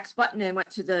hit the next button and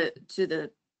went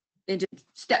into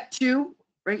step 2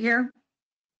 right here.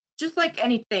 Just like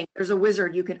anything, there's a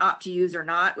wizard you can opt to use or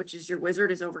not, which is your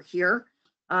wizard is over here.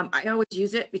 I always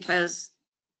use it because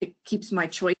it keeps my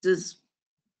choices,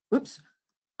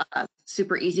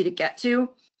 super easy to get to.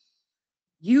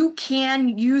 You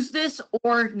can use this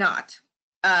or not.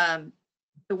 The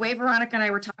way Veronica and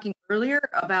I were talking earlier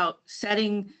about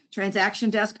setting Transaction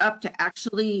Desk up to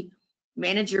actually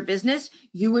manage your business,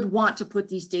 you would want to put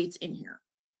these dates in here.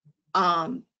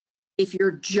 If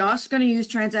you're just going to use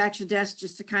Transaction Desk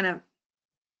just to kind of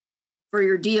for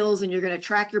your deals and you're going to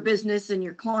track your business and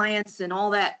your clients and all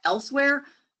that elsewhere,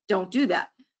 don't do that.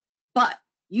 But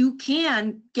you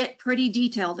can get pretty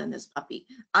detailed in this puppy.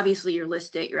 Obviously your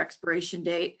list date, your expiration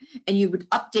date, and you would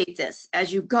update this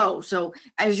as you go. So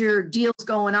as your deal's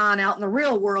going on out in the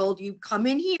real world, you come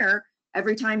in here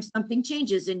every time something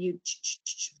changes and you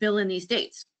fill in these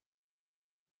dates.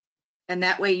 And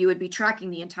that way you would be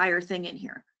tracking the entire thing in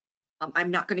here.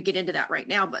 I'm not going to get into that right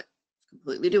now, but it's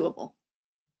completely doable.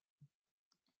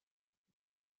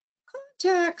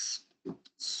 Contacts.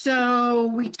 So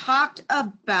we talked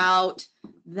about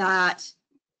that.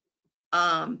 Did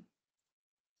I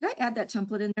add that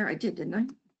template in there? I did, didn't I?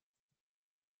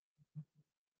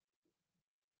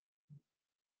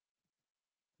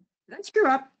 Did I screw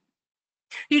up?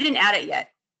 You didn't add it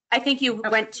yet. I think you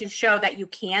went to show that you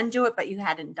can do it, but you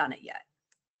hadn't done it yet.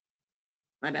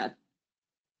 My bad.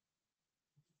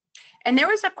 And there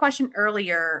was a question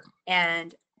earlier,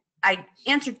 and I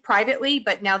answered privately,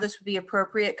 but now this would be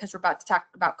appropriate because we're about to talk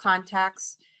about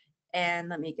contacts. And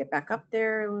let me get back up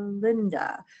there.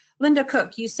 Linda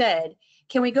Cook, you said,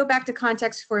 can we go back to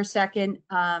contacts for a second?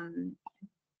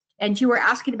 And you were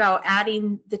asking about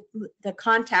adding the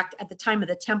contact at the time of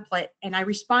the template. And I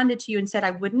responded to you and said I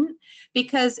wouldn't,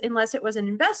 because unless it was an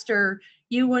investor,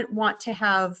 you wouldn't want to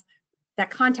have that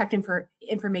contact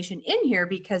information in here,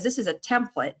 because this is a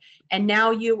template. And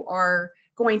now you are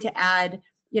going to add,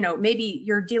 maybe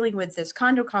you're dealing with this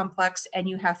condo complex and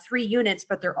you have 3 units,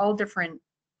 but they're all different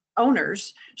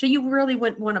owners. So you really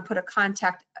wouldn't want to put a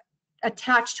contact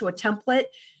attached to a template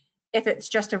if it's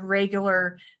just a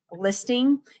regular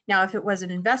listing. Now, if it was an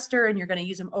investor and you're going to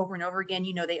use them over and over again,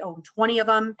 they own 20 of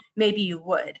them, maybe you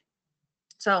would.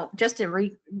 So just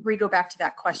to go back to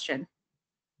that question.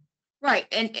 Right,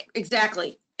 and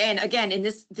exactly. And again, in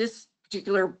this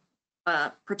particular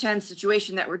pretend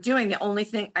situation that we're doing, the only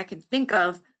thing I can think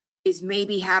of is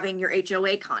maybe having your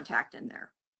HOA contact in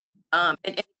there.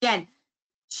 And again,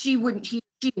 he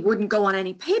wouldn't go on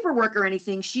any paperwork or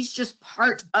anything. She's just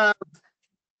part of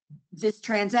this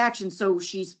transaction. So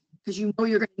because you're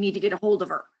going to need to get a hold of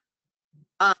her.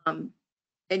 And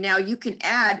now you can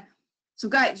add. So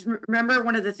guys, remember,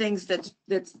 one of the things that's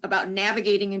about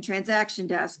navigating in Transaction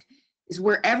Desk is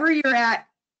wherever you're at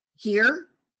here,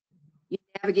 you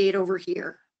navigate over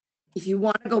here. If you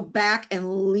want to go back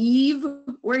and leave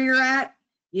where you're at,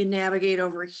 you navigate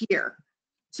over here.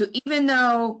 So even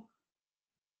though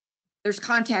there's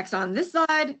contacts on this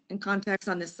side and contacts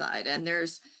on this side, and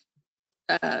there's,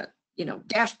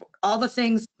 dashboard, all the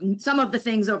things, some of the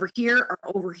things over here are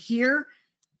over here.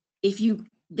 If you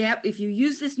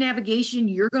use this navigation,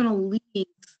 you're going to leave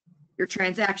your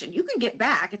transaction. You can get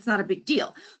back, it's not a big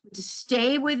deal. But to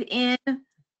stay within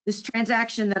this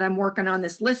transaction that I'm working on,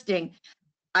 this listing,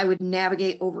 I would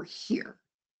navigate over here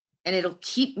and it'll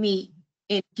keep me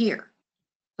in here.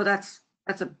 So that's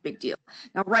a big deal.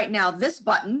 Now, right now, this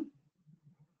button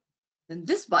and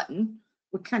this button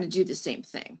would kind of do the same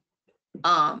thing.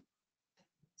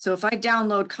 So if I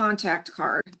download contact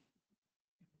card,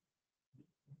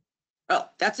 Oh,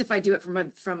 that's if I do it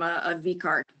from a V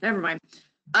card. Never mind.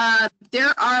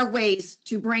 There are ways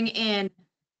to bring in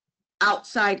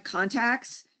outside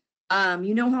contacts.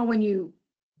 You know how when you,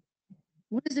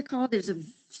 what is it called? There's a,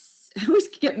 I always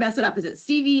get messed up. Is it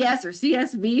CVS or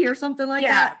CSV or something like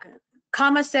Yeah, that?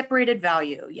 comma separated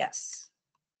value, yes.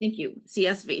 Thank you,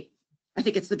 CSV. I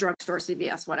think it's the drugstore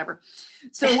CVS, whatever.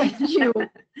 So when you,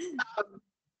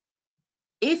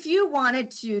 if you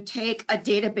wanted to take a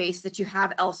database that you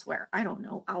have elsewhere, I don't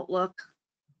know, Outlook,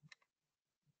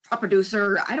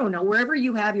 Producer, I don't know, wherever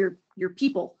you have your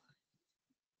people,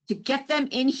 to get them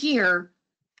in here,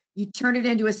 you turn it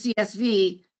into a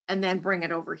CSV and then bring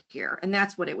it over here. And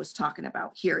that's what it was talking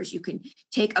about here, is you can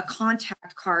take a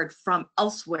contact card from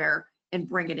elsewhere and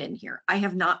bring it in here. I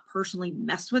have not personally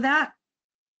messed with that.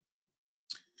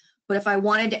 But if I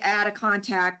wanted to add a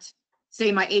contact,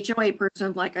 say my HOA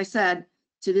person, like I said,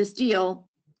 to this deal,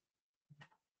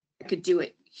 I could do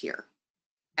it here.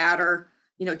 Add her,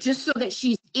 you know, just so that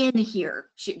she's in here.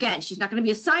 Again, she's not going to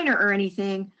be a signer or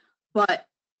anything, but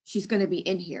she's going to be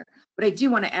in here. But I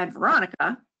do want to add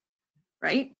Veronica,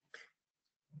 right?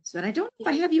 So I don't know if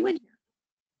I have you in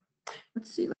here.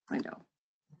 Let's see, let's find out.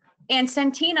 And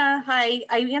Santina, hi,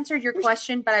 I answered your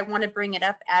question, but I want to bring it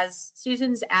up as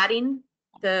Susan's adding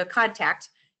the contact.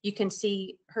 You can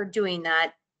see her doing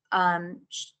that.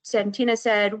 Santina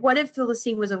said, what if the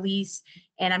listing was a lease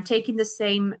and I'm taking the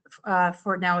same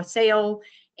for now a sale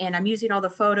and I'm using all the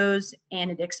photos and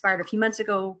it expired a few months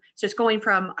ago. So it's going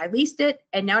from I leased it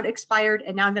and now it expired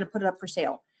and now I'm going to put it up for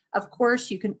sale. Of course,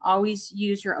 you can always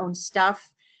use your own stuff.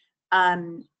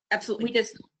 Absolutely.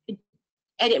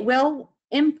 And it will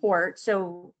import.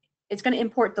 So it's going to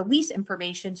import the lease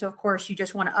information. So of course you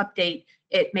just want to update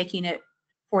it, making it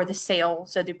for the sale.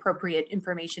 So the appropriate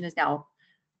information is now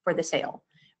for the sale,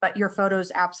 but your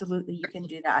photos, absolutely, you can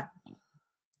do that.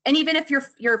 And even if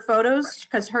your photos,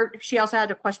 because she also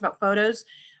had a question about photos.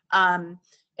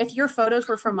 If your photos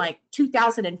were from like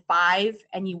 2005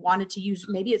 and you wanted to use,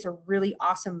 maybe it's a really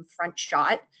awesome front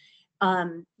shot,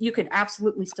 you could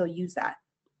absolutely still use that.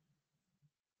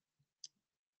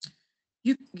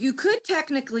 You could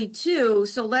technically too.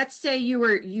 So let's say you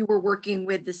were working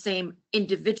with the same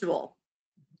individual.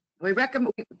 We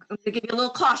recommend, I'm going to give you a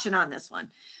little caution on this one.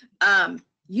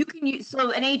 You can use, so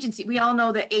an agency, we all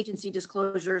know that agency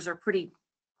disclosures are pretty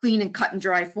clean and cut and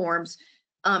dry forms.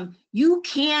 You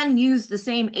can use the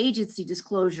same agency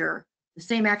disclosure, the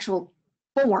same actual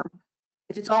form,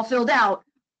 if it's all filled out,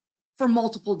 for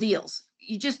multiple deals.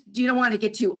 You don't want to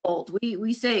get too old.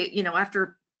 We say, you know,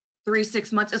 after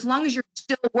 3-6 months, as long as you're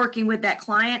still working with that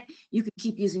client, you can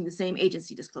keep using the same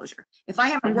agency disclosure. If I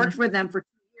haven't worked with them for 2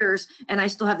 years and I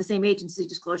still have the same agency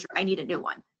disclosure, I need a new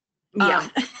one. Yeah.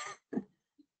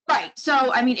 Right.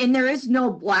 So, I mean, and there is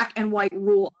no black and white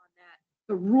rule on that.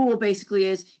 The rule basically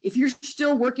is if you're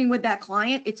still working with that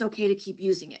client, it's okay to keep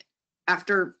using it.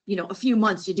 After, you know, a few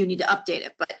months, you do need to update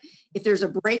it. But if there's a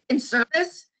break in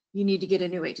service, you need to get a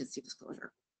new agency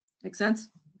disclosure. Make sense?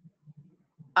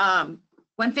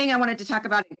 One thing I wanted to talk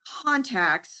about in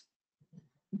contacts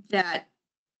that,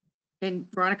 and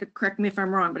Veronica, correct me if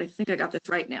I'm wrong, but I think I got this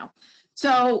right now.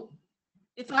 So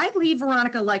if I leave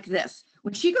Veronica like this,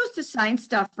 when she goes to sign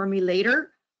stuff for me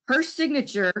later, her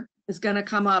signature is going to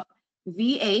come up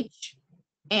VH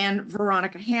and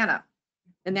Veronica Hanna,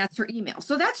 and that's her email.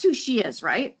 So that's who she is,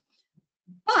 right?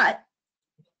 But,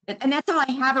 and that's how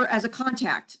I have her as a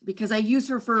contact, because I use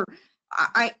her for,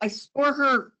 I store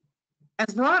her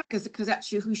as Veronica because that's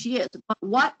who she is. But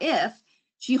what if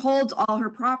she holds all her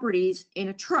properties in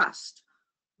a trust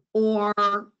or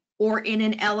in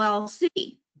an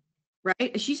LLC,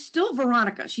 right? She's still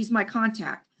Veronica. She's my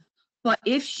contact. But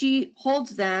if she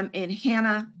holds them in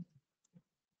Hanna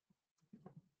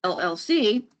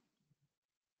LLC,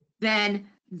 then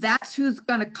that's who's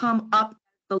going to come up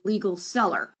the legal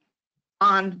seller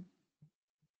on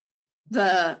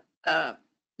the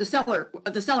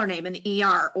seller name in the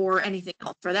ER or anything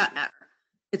else for that matter.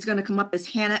 It's going to come up as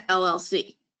Hanna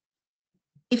LLC.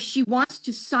 If she wants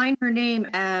to sign her name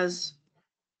as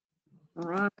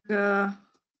Veronica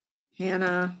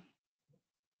Hanna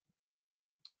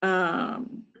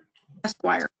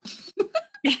Esquire,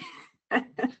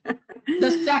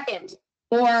 the second,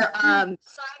 or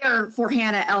signer for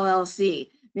Hanna LLC.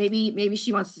 Maybe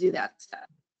she wants to do that.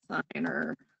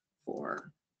 Signer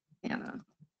for Hanna.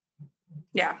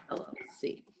 Yeah.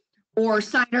 LLC. Or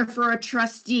signer for a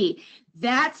trustee.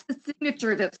 That's the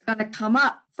signature that's going to come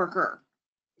up for her.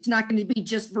 It's not going to be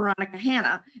just Veronica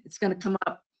Hanna. It's going to come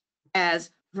up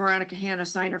as Veronica Hanna,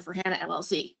 signer for Hanna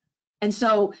LLC. And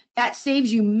so that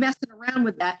saves you messing around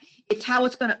with that. It's how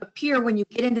it's going to appear when you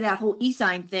get into that whole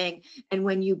e-sign thing and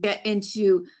when you get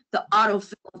into the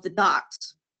autofill of the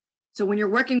docs. So when you're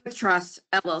working with trusts,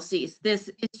 LLCs, this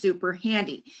is super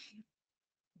handy.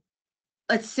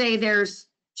 Let's say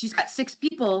she's got 6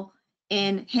 people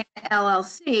in Hanna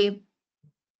LLC.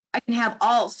 I can have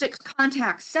all 6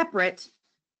 contacts separate,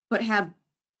 but have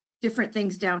different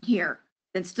things down here.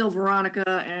 Then still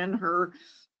Veronica and her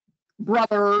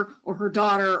brother or her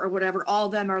daughter or whatever, all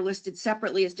of them are listed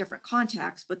separately as different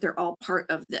contacts, but they're all part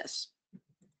of this.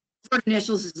 For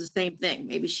initials is the same thing.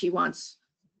 Maybe she wants,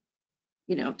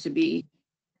 to be,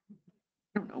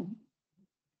 I don't know,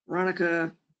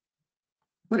 Veronica,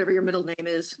 whatever your middle name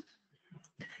is.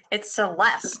 It's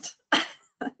Celeste.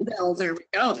 Well, there we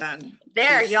go then.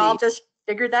 There, y'all just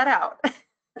figured that out.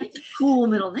 It's a cool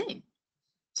middle name.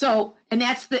 So, and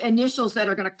that's the initials that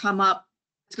are going to come up.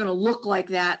 It's going to look like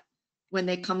that when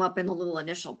they come up in the little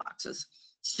initial boxes.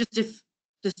 It's just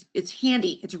it's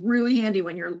handy. It's really handy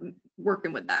when you're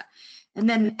working with that. And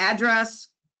then address,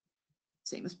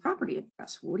 same as property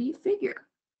address. What do you figure?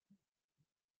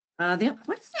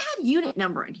 What's that unit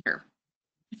number in here?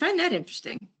 I find that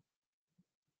interesting.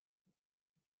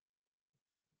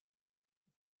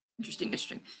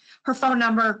 Interesting. Her phone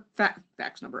number,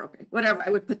 fax number, okay, whatever. I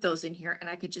would put those in here and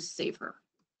I could just save her.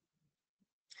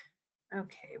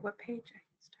 Okay, what page?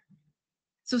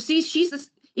 So see,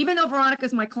 even though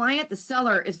Veronica's my client, the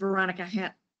seller is Veronica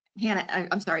Hanna,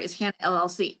 is Hanna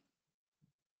LLC.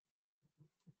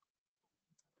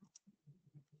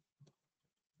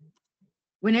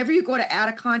 Whenever you go to add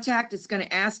a contact, it's going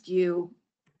to ask you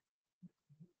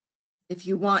if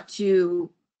you want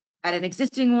to add an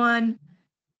existing one.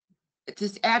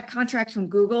 Just add contracts from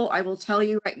Google. I will tell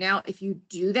you right now, if you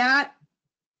do that,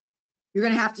 you're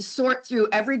going to have to sort through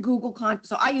every Google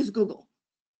so I use Google.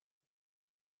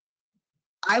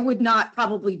 I would not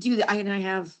probably do that. I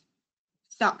have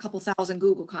a couple thousand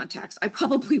Google contacts. I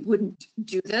probably wouldn't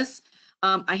do this.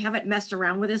 I haven't messed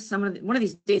around with this. one of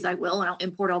these days I will, and I'll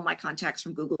import all my contacts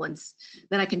from Google, and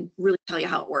then I can really tell you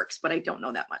how it works, but I don't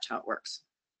know that much how it works.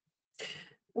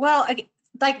 Well,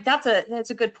 like that's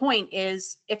a good point,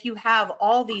 is if you have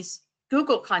all these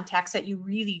Google contacts that you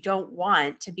really don't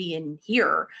want to be in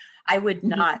here, I would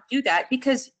not do that,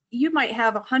 because you might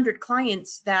have 100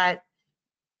 clients that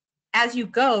as you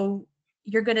go,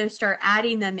 you're going to start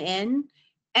adding them in.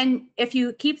 And if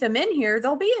you keep them in here,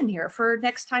 they'll be in here for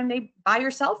next time they buy or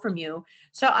sell from you.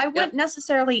 So I wouldn't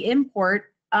necessarily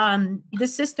import. The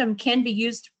system can be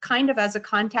used kind of as a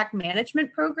contact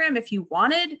management program if you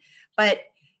wanted, but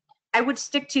I would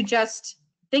stick to just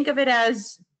think of it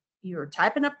as you're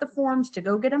typing up the forms to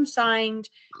go get them signed,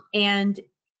 and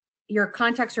your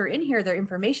contacts are in here, their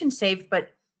information saved, but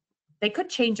they could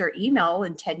change their email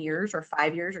in 10 years or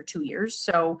 5 years or 2 years.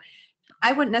 So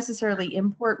I wouldn't necessarily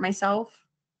import myself.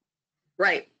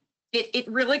 Right. It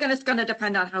really going to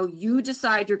depend on how you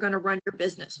decide you're going to run your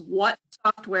business. What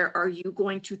software are you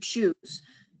going to choose?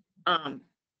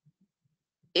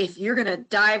 If you're going to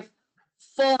dive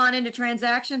full on into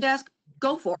transaction desk,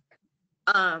 go for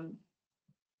it.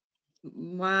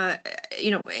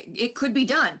 It could be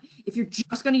done. If you're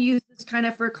just going to use this kind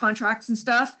of for contracts and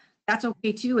stuff, that's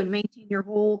okay too, and maintain your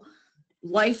whole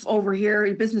life over here,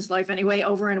 your business life anyway,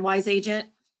 over in Wise Agent.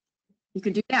 You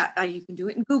can do that. You can do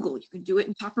it in Google. You can do it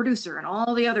in Top Producer and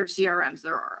all the other CRMs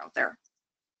there are out there.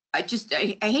 I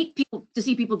hate to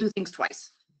see people do things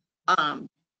twice.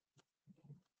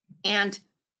 And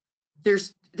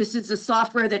this is a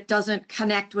software that doesn't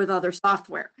connect with other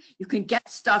software. You can get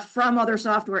stuff from other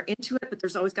software into it, but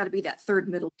there's always got to be that third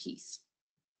middle piece.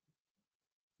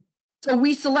 So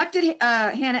we selected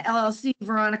Hanna LLC,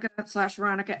 Veronica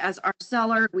as our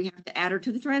seller. We have to add her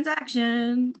to the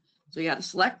transaction. So you got to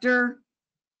select her.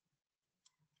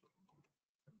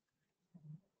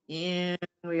 And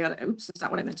we got to, oops, that's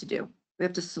not what I meant to do. We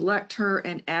have to select her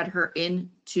and add her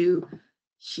into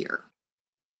here.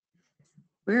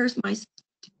 Where's my?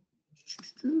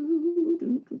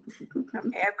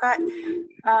 Okay, I've got.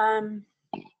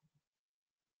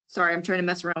 Sorry, I'm trying to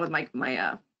mess around with my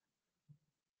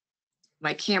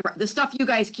camera. The stuff you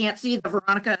guys can't see, the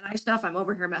Veronica and I stuff, I'm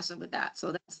over here messing with that.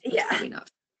 So that's probably enough.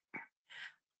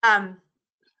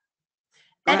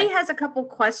 Eddie has a couple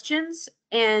questions,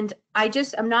 and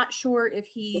I'm not sure if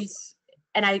he's,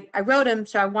 and I wrote him,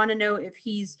 so I want to know if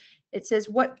it says,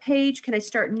 what page can I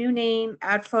start new name,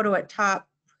 add photo at top,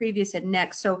 previous at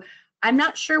next. So I'm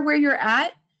not sure where you're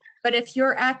at, but if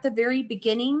you're at the very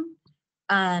beginning,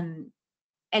 and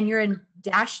you're in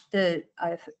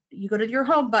you go to your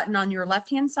home button on your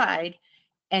left-hand side,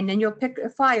 and then you'll pick a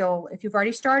file. If you've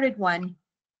already started one,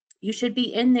 you should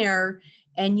be in there,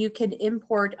 and you can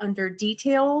import under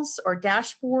details or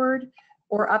dashboard,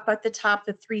 or up at the top,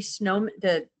 the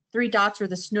three dots or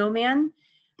the snowman.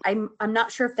 I'm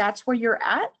not sure if that's where you're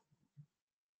at.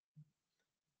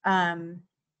 And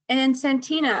then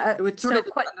Santina, It would sort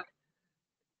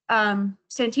of,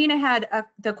 Santina had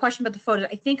the question about the photos.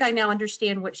 I think I now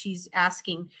understand what she's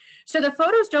asking. So the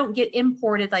photos don't get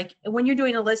imported, like when you're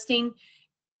doing a listing,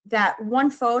 that one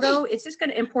photo, it's just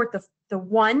going to import the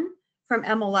one from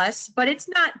MLS, but it's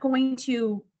not going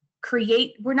to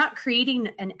we're not creating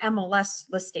an MLS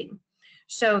listing.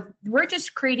 So we're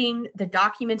just creating the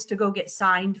documents to go get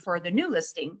signed for the new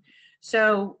listing.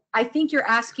 So I think you're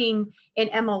asking in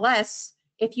MLS,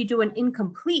 if you do an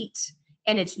incomplete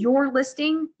and it's your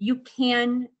listing, you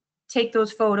can take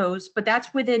those photos, but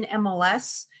that's within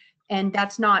MLS and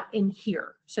that's not in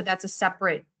here. So that's a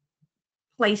separate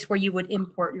place where you would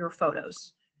import your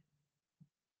photos.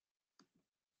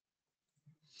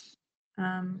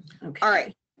 Okay. all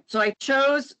right. So I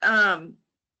chose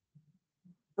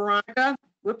Veronica.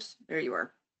 Whoops, there you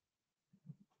are.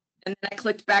 And then I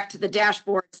clicked back to the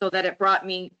dashboard so that it brought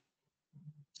me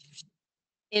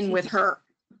in with her.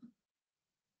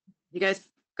 You guys,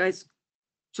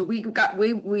 so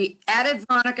we added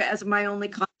Veronica as my only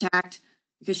contact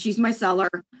because she's my seller.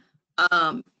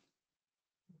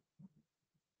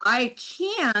 I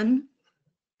can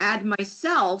add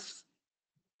myself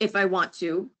if I want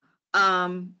to,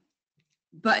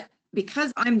 but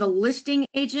because I'm the listing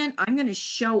agent, I'm going to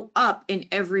show up in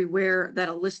everywhere that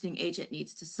a listing agent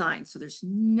needs to sign. So there's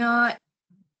not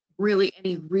really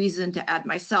any reason to add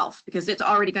myself because it's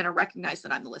already going to recognize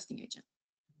that I'm the listing agent.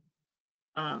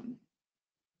 I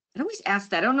always ask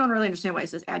that. I don't really understand why it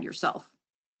says add yourself.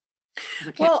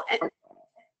 Well,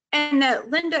 and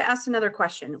Linda asked another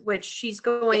question, which she's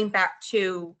going back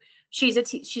to, she's a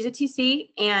TC,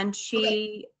 and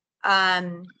she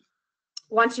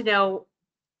wants to know,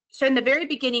 so in the very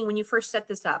beginning, when you first set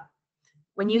this up,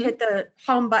 when you hit the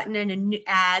home button and a new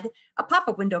add, a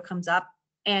pop-up window comes up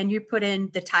and you put in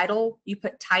the title, you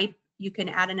put type, you can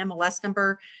add an MLS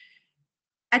number.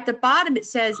 At the bottom, it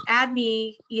says, add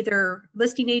me either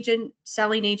listing agent,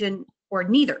 selling agent, or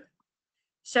neither.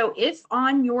 So if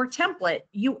on your template,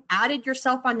 you added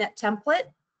yourself on that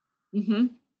template,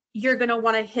 you're going to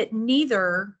want to hit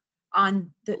neither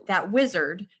on that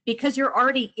wizard because you're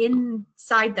already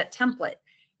inside that template.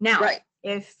 Now,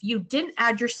 if you didn't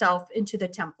add yourself into the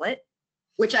template,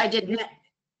 which I didn't,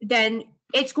 then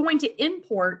it's going to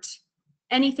import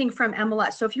anything from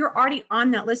MLS. So if you're already on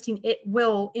that listing, it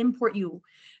will import you.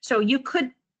 So you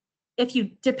could, if you,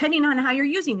 depending on how you're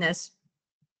using this,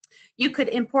 you could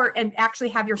import and actually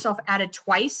have yourself added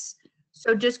twice.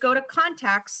 So just go to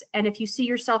contacts, and if you see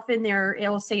yourself in there,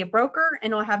 it'll say a broker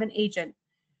and it'll have an agent.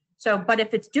 So, but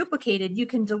if it's duplicated, you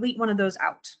can delete one of those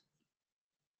out.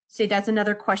 See, that's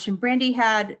another question Brandy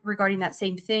had regarding that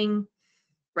same thing.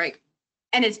 Right.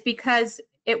 And it's because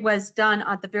it was done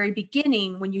at the very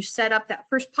beginning when you set up that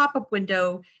first pop-up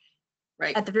window.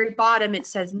 Right. At the very bottom, it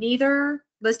says neither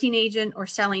listing agent or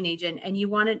selling agent, and you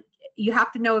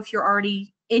have to know if you're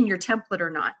already in your template or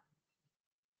not.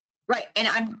 Right. And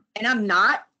I'm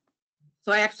not.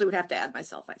 So I actually would have to add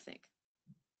myself, I think.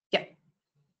 Yeah.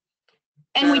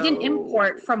 And we didn't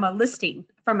import from a listing,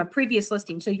 from a previous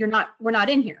listing. So we're not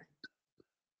in here.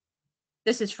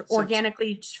 This is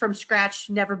organically from scratch,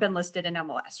 never been listed in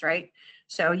MLS, right?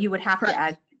 So you would have to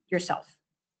add yourself.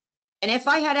 And if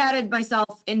I had added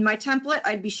myself in my template,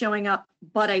 I'd be showing up,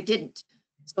 but I didn't.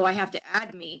 So I have to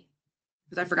add me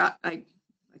because I forgot. I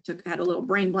had a little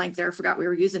brain blank there. I forgot we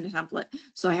were using a template.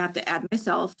 So I have to add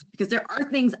myself because there are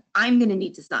things I'm going to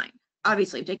need to sign.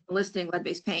 Obviously, I'm taking a listing,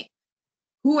 lead-based paint.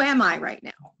 Who am I right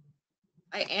now?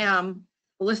 I am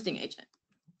a listing agent.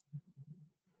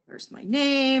 There's my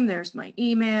name, there's my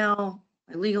email,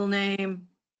 my legal name,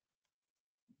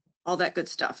 all that good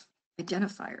stuff.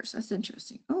 Identifiers, that's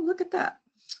interesting. Oh, look at that.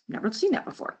 Never seen that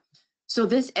before. So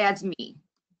this adds me.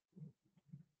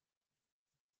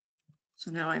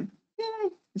 So now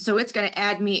so it's going to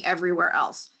add me everywhere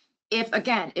else.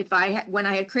 When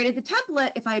I had created the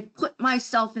template, if I put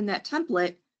myself in that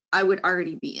template, I would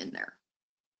already be in there.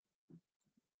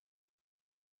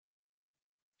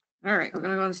 All right, we're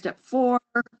going to go on to step 4.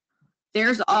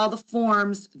 There's all the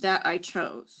forms that I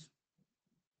chose.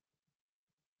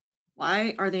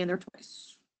 Why are they in there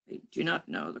twice? I do not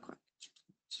know the question.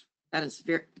 That is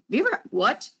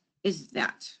what is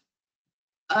that?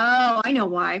 Oh, I know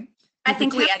why. I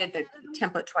think we added the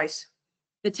template twice.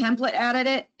 The template added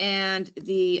it, and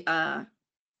the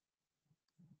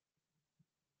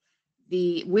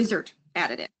wizard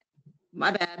added it.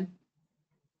 My bad.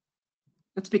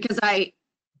 That's because I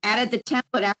added the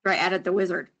template after I added the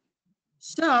wizard.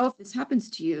 So if this happens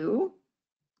to you.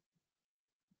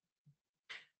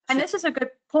 And this is a good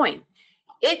point.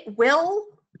 It will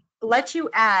let you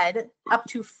add up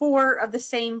to 4 of the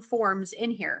same forms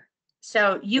in here.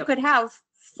 So you Yep. could have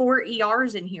 4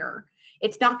 ERs in here.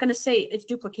 It's not going to say it's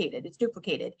duplicated. It's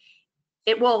duplicated.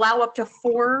 It will allow up to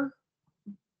 4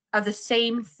 of the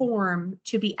same form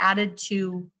to be added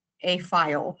to a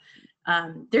file.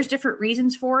 There's different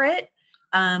reasons for it.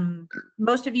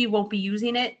 Most of you won't be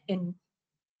using it in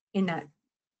that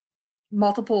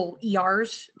multiple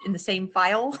ERs in the same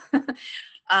file.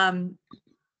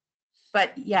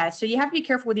 But yeah, so you have to be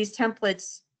careful with these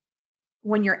templates.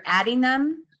 When you're adding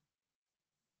them,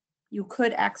 you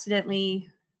could accidentally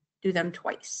do them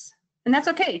twice. And that's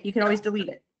okay. You can always delete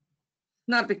it.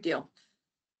 Not a big deal.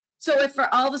 So if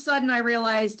for all of a sudden I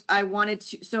realized I wanted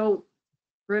to, so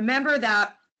remember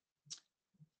that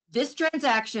this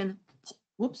transaction,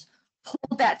 whoops,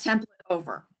 pulled that template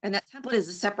over. And that template is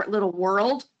a separate little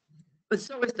world, but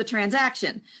so is the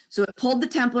transaction. So it pulled the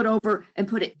template over and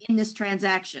put it in this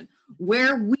transaction.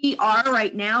 Where we are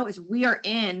right now is we are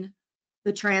in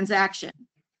the transaction.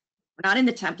 We're not in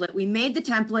the template. We made the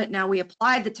template, now we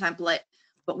applied the template,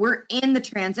 but we're in the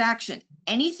transaction.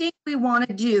 Anything we want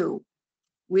to do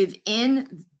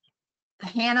within the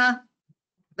Hanna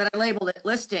that I labeled it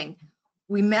listing,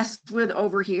 we messed with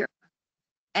over here.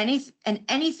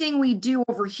 Anything we do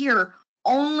over here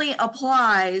only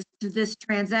applies to this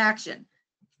transaction.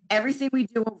 Everything we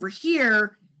do over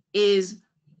here is,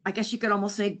 I guess you could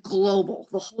almost say global,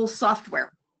 the whole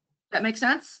software. That makes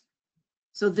sense?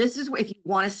 So this is if you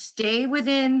want to stay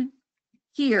within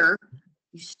here,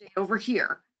 you stay over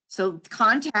here. So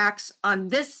contacts on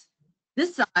this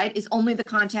side is only the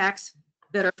contacts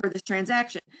that are for this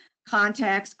transaction.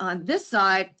 Contacts on this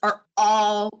side are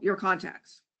all your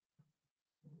contacts.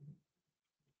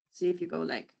 See if you go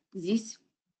like this,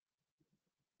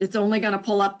 it's only going to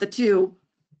pull up the 2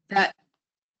 that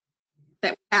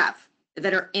we have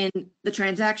that are in the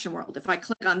transaction world. If I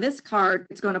click on this card,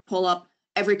 it's going to pull up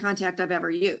every contact I've ever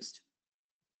used.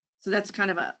 So that's kind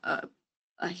of a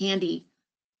handy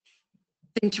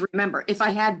thing to remember. If I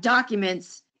had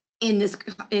documents in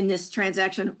this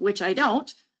transaction, which I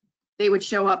don't, they would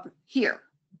show up here.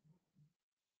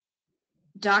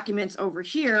 Documents over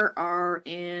here are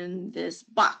in this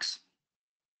box.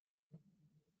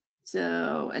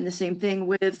 So, and the same thing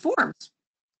with forms.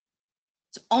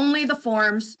 It's only the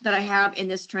forms that I have in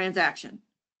this transaction.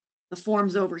 The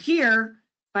forms over here,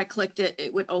 if I clicked it,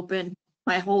 it would open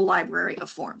my whole library of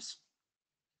forms.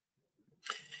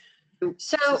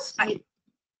 So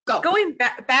Go. going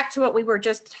back to what we were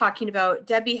just talking about,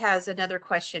 Debbie has another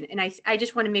question, and I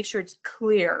just want to make sure it's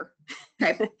clear.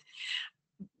 Okay.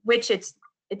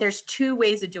 There's 2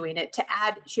 ways of doing it. To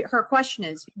add, her question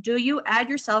is, do you add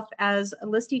yourself as a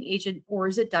listing agent or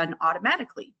is it done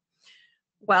automatically?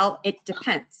 Well, it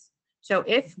depends. So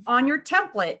if on your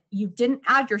template you didn't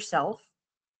add yourself,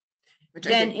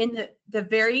 then in the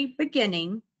very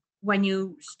beginning, when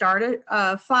you start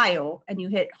a file and you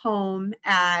hit home,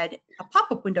 add, a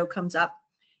pop-up window comes up,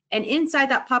 and inside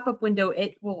that pop-up window,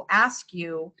 it will ask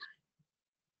you,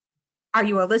 are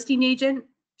you a listing agent,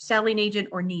 selling agent,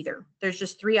 or neither? There's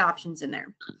just 3 options in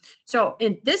there. So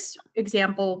in this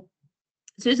example,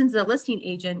 Susan's the listing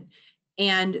agent,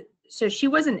 and so she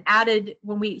wasn't added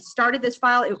when we started this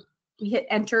file. We hit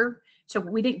enter, so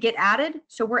we didn't get added.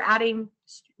 So we're adding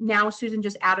now. Susan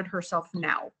just added herself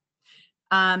now.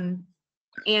 And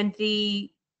if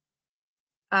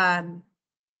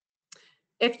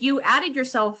you added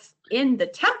yourself in the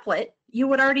template, you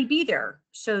would already be there.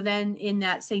 So then in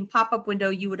that same pop-up window,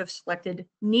 you would have selected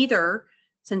neither,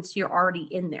 since you're already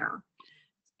in there.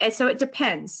 And so it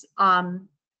depends.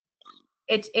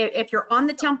 If you're on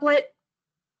the template,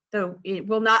 it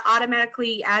will not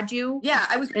automatically add you. Yeah,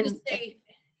 I was going to say,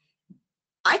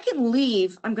 I can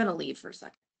leave. I'm going to leave for a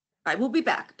second. I will be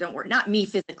back. Don't worry. Not me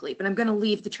physically, but I'm going to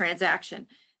leave the transaction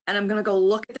and I'm going to go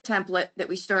look at the template that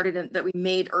we started and that we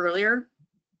made earlier,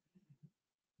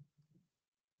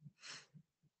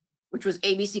 which was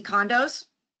ABC condos.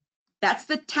 That's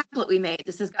the template we made.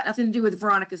 This has got nothing to do with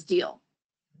Veronica's deal.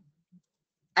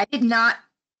 I did not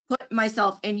put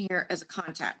myself in here as a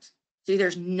contact. See,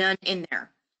 there's none in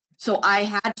there. So I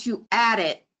had to add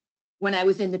it when I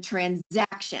was in the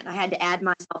transaction. I had to add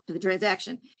myself to the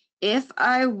transaction. If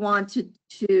I wanted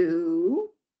to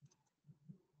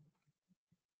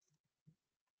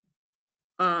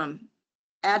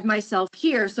add myself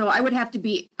here, so I would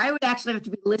actually have to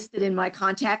be listed in my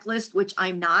contact list, which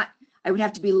I'm not. I would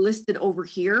have to be listed over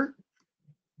here.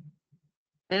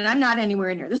 And I'm not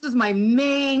anywhere in here. This is my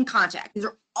main contact. These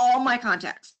are all my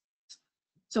contacts.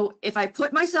 So if I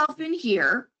put myself in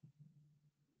here,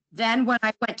 then when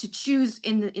I went to choose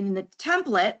in the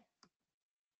template,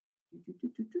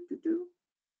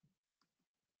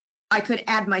 I could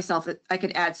add myself, I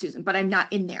could add Susan, but I'm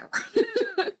not in there.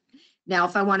 Now,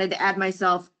 if I wanted to add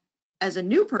myself as a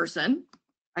new person,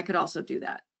 I could also do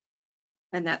that.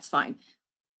 And that's fine.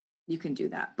 You can do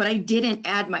that. But I didn't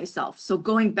add myself. So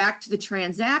going back to the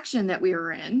transaction that we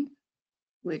were in,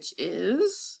 which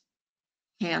is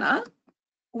Hanna.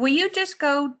 Will you just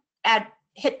go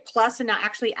hit plus and not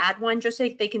actually add one, just so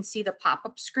they can see the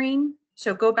pop-up screen?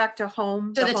 So go back to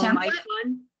home, To the home template?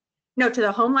 icon. No, to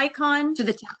the home icon. To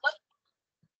the template?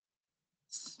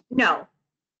 No,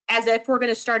 as if we're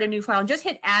going to start a new file, and just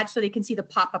hit add so they can see the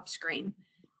pop-up screen.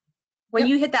 When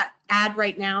you hit that add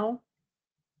right now,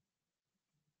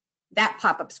 that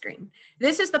pop-up screen.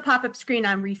 This is the pop-up screen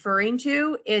I'm referring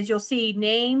to. Is you'll see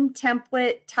name,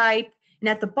 template, type, and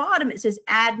at the bottom it says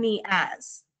add me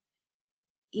as.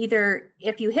 Either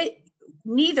if you hit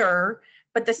neither,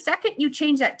 but the second you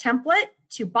change that template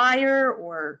to buyer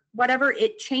or whatever,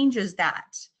 it changes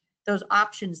those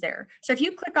options there. So if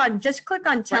you just click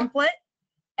on template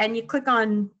and you click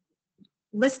on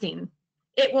listing,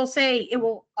 it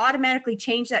will automatically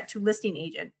change that to listing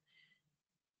agent.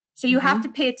 So you have to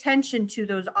pay attention to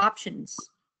those options.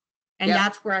 And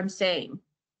that's where I'm saying.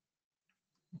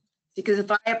 Because if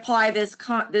I apply this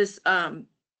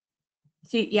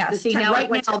See now right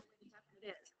now,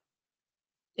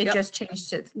 it just changed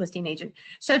to listing agent.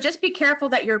 So just be careful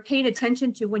that you're paying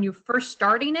attention to when you're first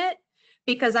starting it,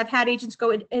 because I've had agents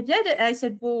go, it did it. I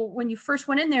said, well, when you first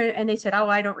went in there, and they said, oh,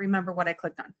 I don't remember what I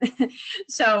clicked on.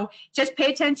 So just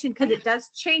pay attention, because it does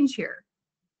change here.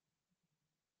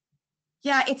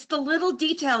 Yeah, it's the little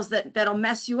details that'll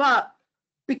mess you up,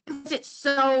 because it's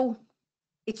so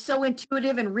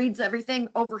intuitive and reads everything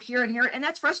over here and here, and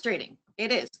that's frustrating.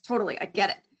 It is, totally, I get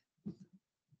it.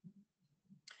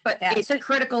 But it's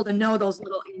critical to know those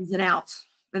little ins and outs,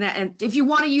 and if you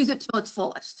want to use it till its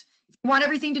fullest. If you want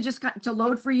everything to just to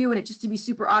load for you and it just to be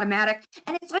super automatic,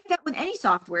 and it's like that with any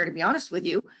software, to be honest with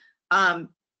you.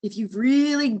 If you've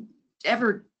really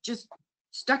ever just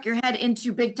stuck your head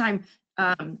into big time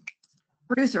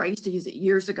Producer, I used to use it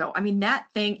years ago. I mean, that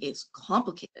thing is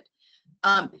complicated.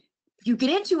 If you get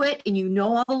into it and you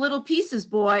know all the little pieces,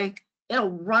 boy, it'll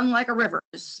run like a river,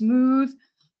 just smooth.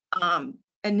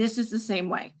 And this is the same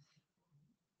way.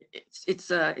 It's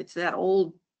that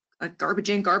old garbage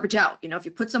in, garbage out. You know, if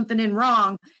you put something in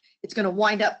wrong, it's going to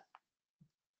wind up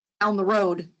down the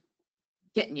road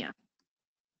getting you.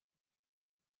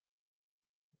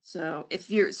 So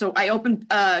I opened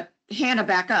Hanna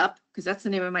back up, because that's the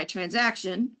name of my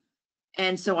transaction.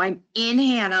 And so I'm in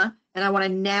Hanna and I want to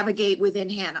navigate within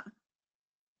Hanna.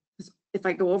 If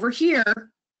I go over here,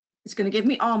 it's going to give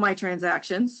me all my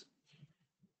transactions.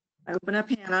 I open up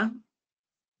Hanna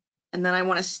and then I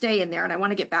want to stay in there and I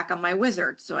want to get back on my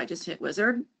wizard. So I just hit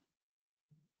wizard.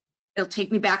 It'll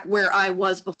take me back where I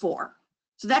was before.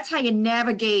 So that's how you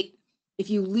navigate. If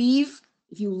you leave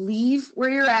where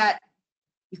you're at,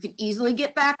 you can easily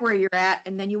get back where you're at,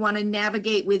 and then you want to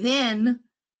navigate within,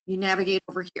 you navigate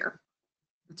over here.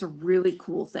 It's a really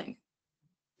cool thing.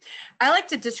 I like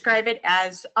to describe it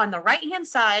as, on the right-hand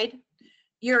side,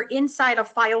 you're inside a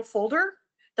file folder.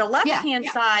 The left-hand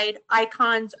side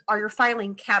icons are your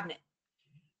filing cabinet.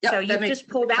 So you've just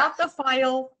pulled out the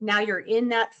file, now you're in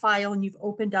that file, and you've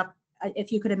opened up,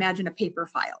 if you could imagine, a paper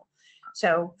file.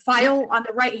 So file on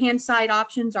the right-hand side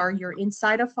options are you're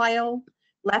inside a file.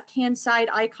 Left-hand side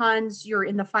icons, you're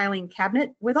in the filing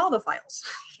cabinet with all the files.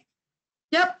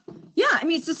 Yep. Yeah. I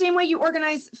mean, it's the same way you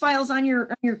organize files on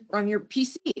your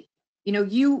PC. You know,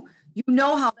 you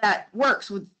know how that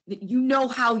works with, you know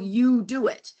how you do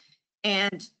it,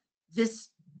 and this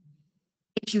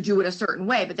makes you do it a certain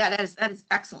way. But that is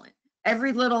excellent.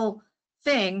 Every little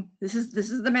thing. This is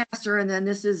the master, and then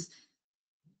this is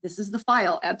the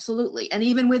file. Absolutely. And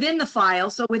even within the file,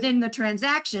 so within the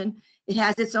transaction, it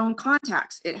has its own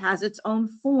contacts. It has its own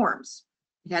forms.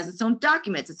 It has its own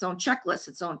documents, its own checklists,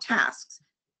 its own tasks,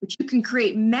 which you can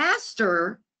create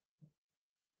master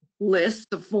lists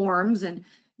of forms and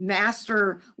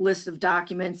master lists of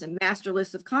documents and master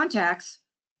lists of contacts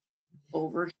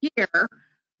over here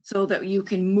so that you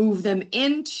can move them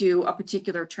into a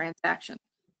particular transaction.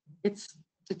 It's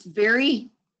very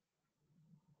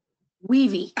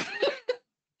weavy,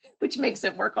 which makes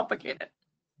it more complicated.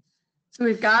 So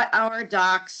we've got our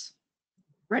docs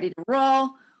ready to roll.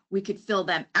 We could fill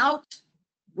them out.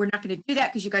 We're not going to do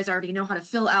that because you guys already know how to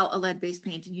fill out a lead-based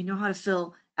paint, and you know how to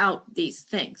fill out these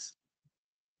things.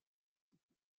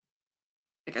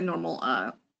 Like a normal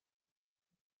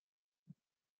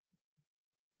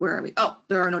where are we? Oh,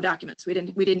 there are no documents. We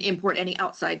didn't import any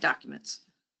outside documents.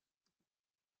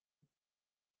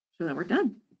 So then we're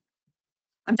done.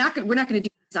 We're not gonna do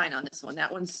e-sign on this one.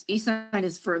 That one's e-sign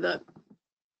is for the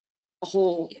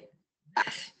whole.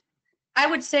 I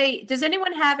would say, does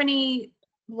anyone have any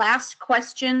last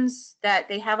questions that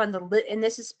they have on the lit? And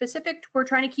this is specific. We're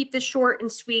trying to keep this short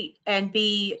and sweet and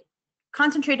be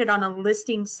concentrated on a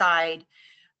listing side.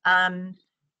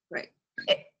 Right.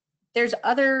 There's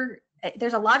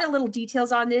a lot of little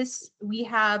details on this. We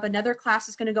have another class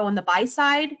that's going to go on the buy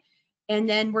side, and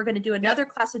then we're going to do another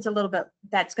class that's a little bit,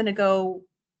 that's going to go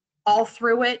all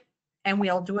through it, and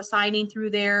we'll do a signing through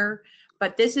there.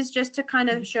 But this is just to kind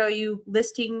of show you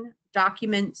listing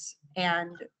documents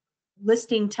and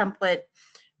listing template.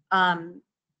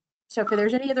 So if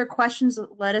there's any other questions,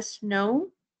 let us know.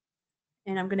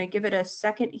 And I'm going to give it a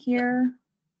second here.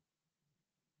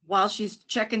 While she's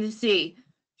checking to see,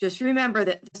 just remember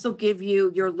that this will give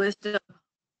you your list of,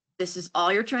 this is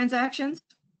all your transactions.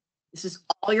 This is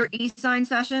all your e-sign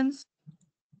sessions,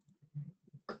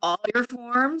 all your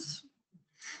forms.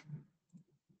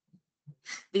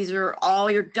 These are all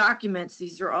your documents.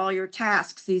 These are all your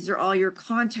tasks. These are all your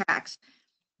contacts.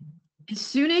 As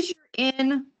soon as you're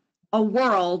in a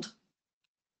world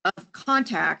of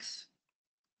contacts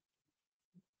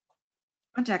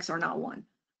are not one.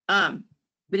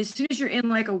 But as soon as you're in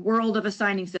like a world of a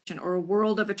signing session or a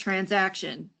world of a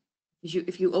transaction,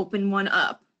 if you open one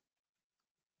up,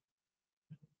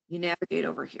 you navigate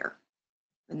over here.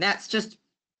 And that's just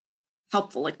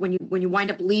helpful. Like when you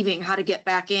wind up leaving, how to get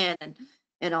back in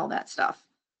and all that stuff.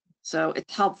 So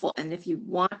it's helpful. And if you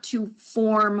want to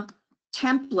form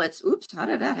templates, oops, how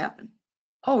did that happen?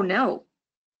 Oh no,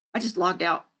 I just logged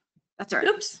out. That's all right.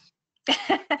 Oops.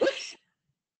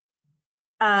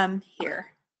 Here.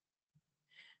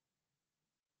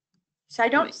 So I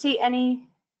don't see any.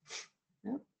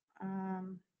 Nope.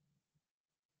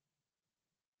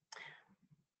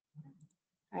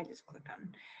 I just clicked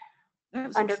on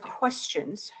under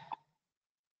questions.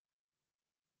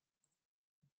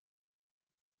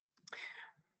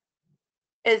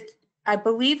 I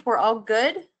believe we're all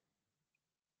good.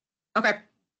 Okay.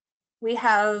 We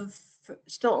have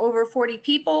still over 40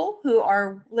 people who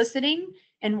are listening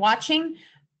and watching.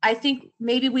 I think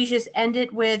maybe we just end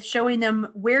it with showing them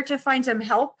where to find some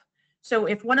help. So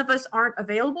if one of us aren't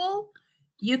available,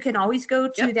 you can always go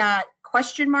to that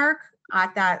question mark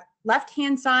at that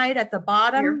left-hand side at the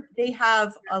bottom. Here. They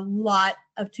have a lot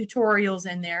of tutorials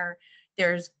in there.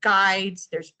 There's guides.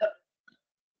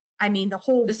 I mean, the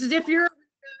whole. This is if you're.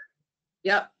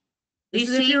 Yep. This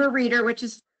is see? if you're a reader, which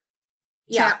is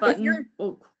Yeah, chat button.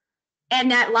 And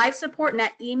that live support and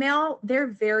that email, they're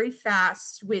very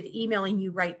fast with emailing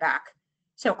you right back.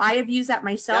 So I have used that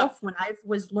myself when I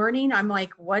was learning. I'm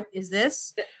like, what is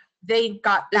this? They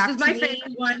got back to me. This is my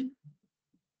favorite one.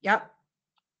 Yep.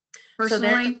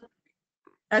 Personally. So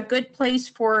a good place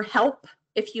for help,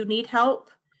 if you need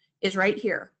help, is right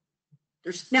here.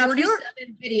 There's Now,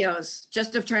 47 videos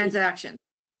just of transactions.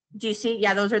 Do you see?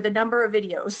 Yeah, those are the number of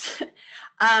videos.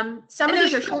 Some of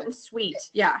those are short and sweet.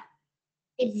 Yeah.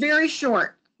 It's very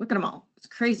short. Look at them all. It's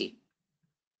crazy.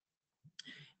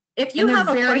 If you have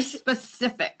a very question,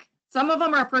 specific. Some of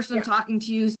them are a person talking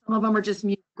to you. Some of them are just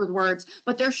music with words,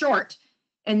 but they're short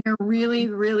and they're really,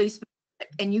 really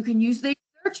specific. And you can use the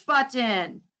search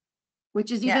button,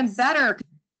 which is even better.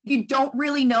 You don't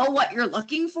really know what you're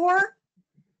looking for.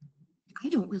 I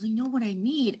don't really know what I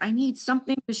need. I need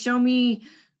something to show me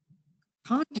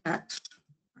contacts.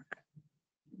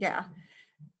 Yeah.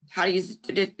 How to use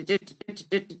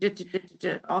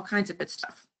all kinds of good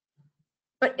stuff.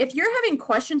 But if you're having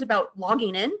questions about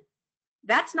logging in,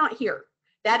 that's not here.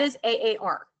 That is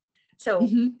AAR. So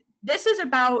this is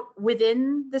about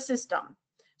within the system.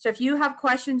 So if you have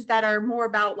questions that are more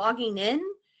about logging in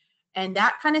and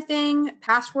that kind of thing,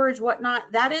 passwords,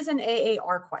 whatnot, that is an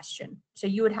AAR question. So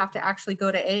you would have to actually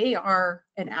go to AAR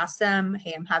and ask them,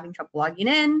 hey, I'm having trouble logging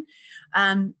in,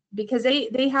 because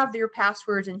they have their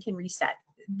passwords and can reset.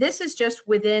 This is just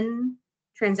within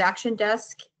Transaction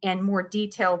Desk and more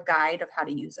detailed guide of how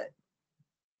to use it.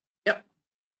 Yep.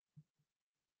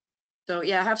 So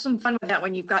yeah, have some fun with that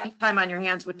when you've got time on your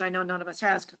hands, which I know none of us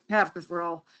have because we're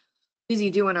all busy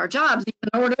doing our jobs. Even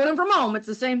though we're doing them from home, it's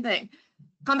the same thing.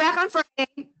 Come back on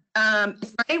Friday.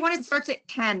 Friday when it starts at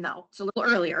 10 though, it's a little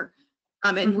earlier.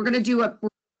 And we're gonna do an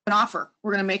offer.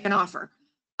 We're gonna make an offer.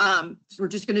 So we're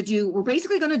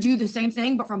basically gonna do the same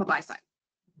thing, but from a buy side.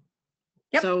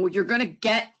 Yep. So you're gonna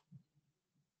get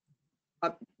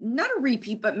not a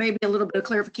repeat, but maybe a little bit of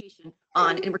clarification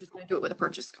on, and we're just gonna do it with a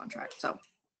purchase contract. So,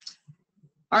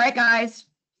 all right, guys.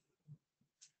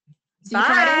 See you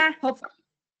Friday. Hopefully.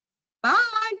 Bye.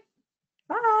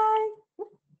 Bye.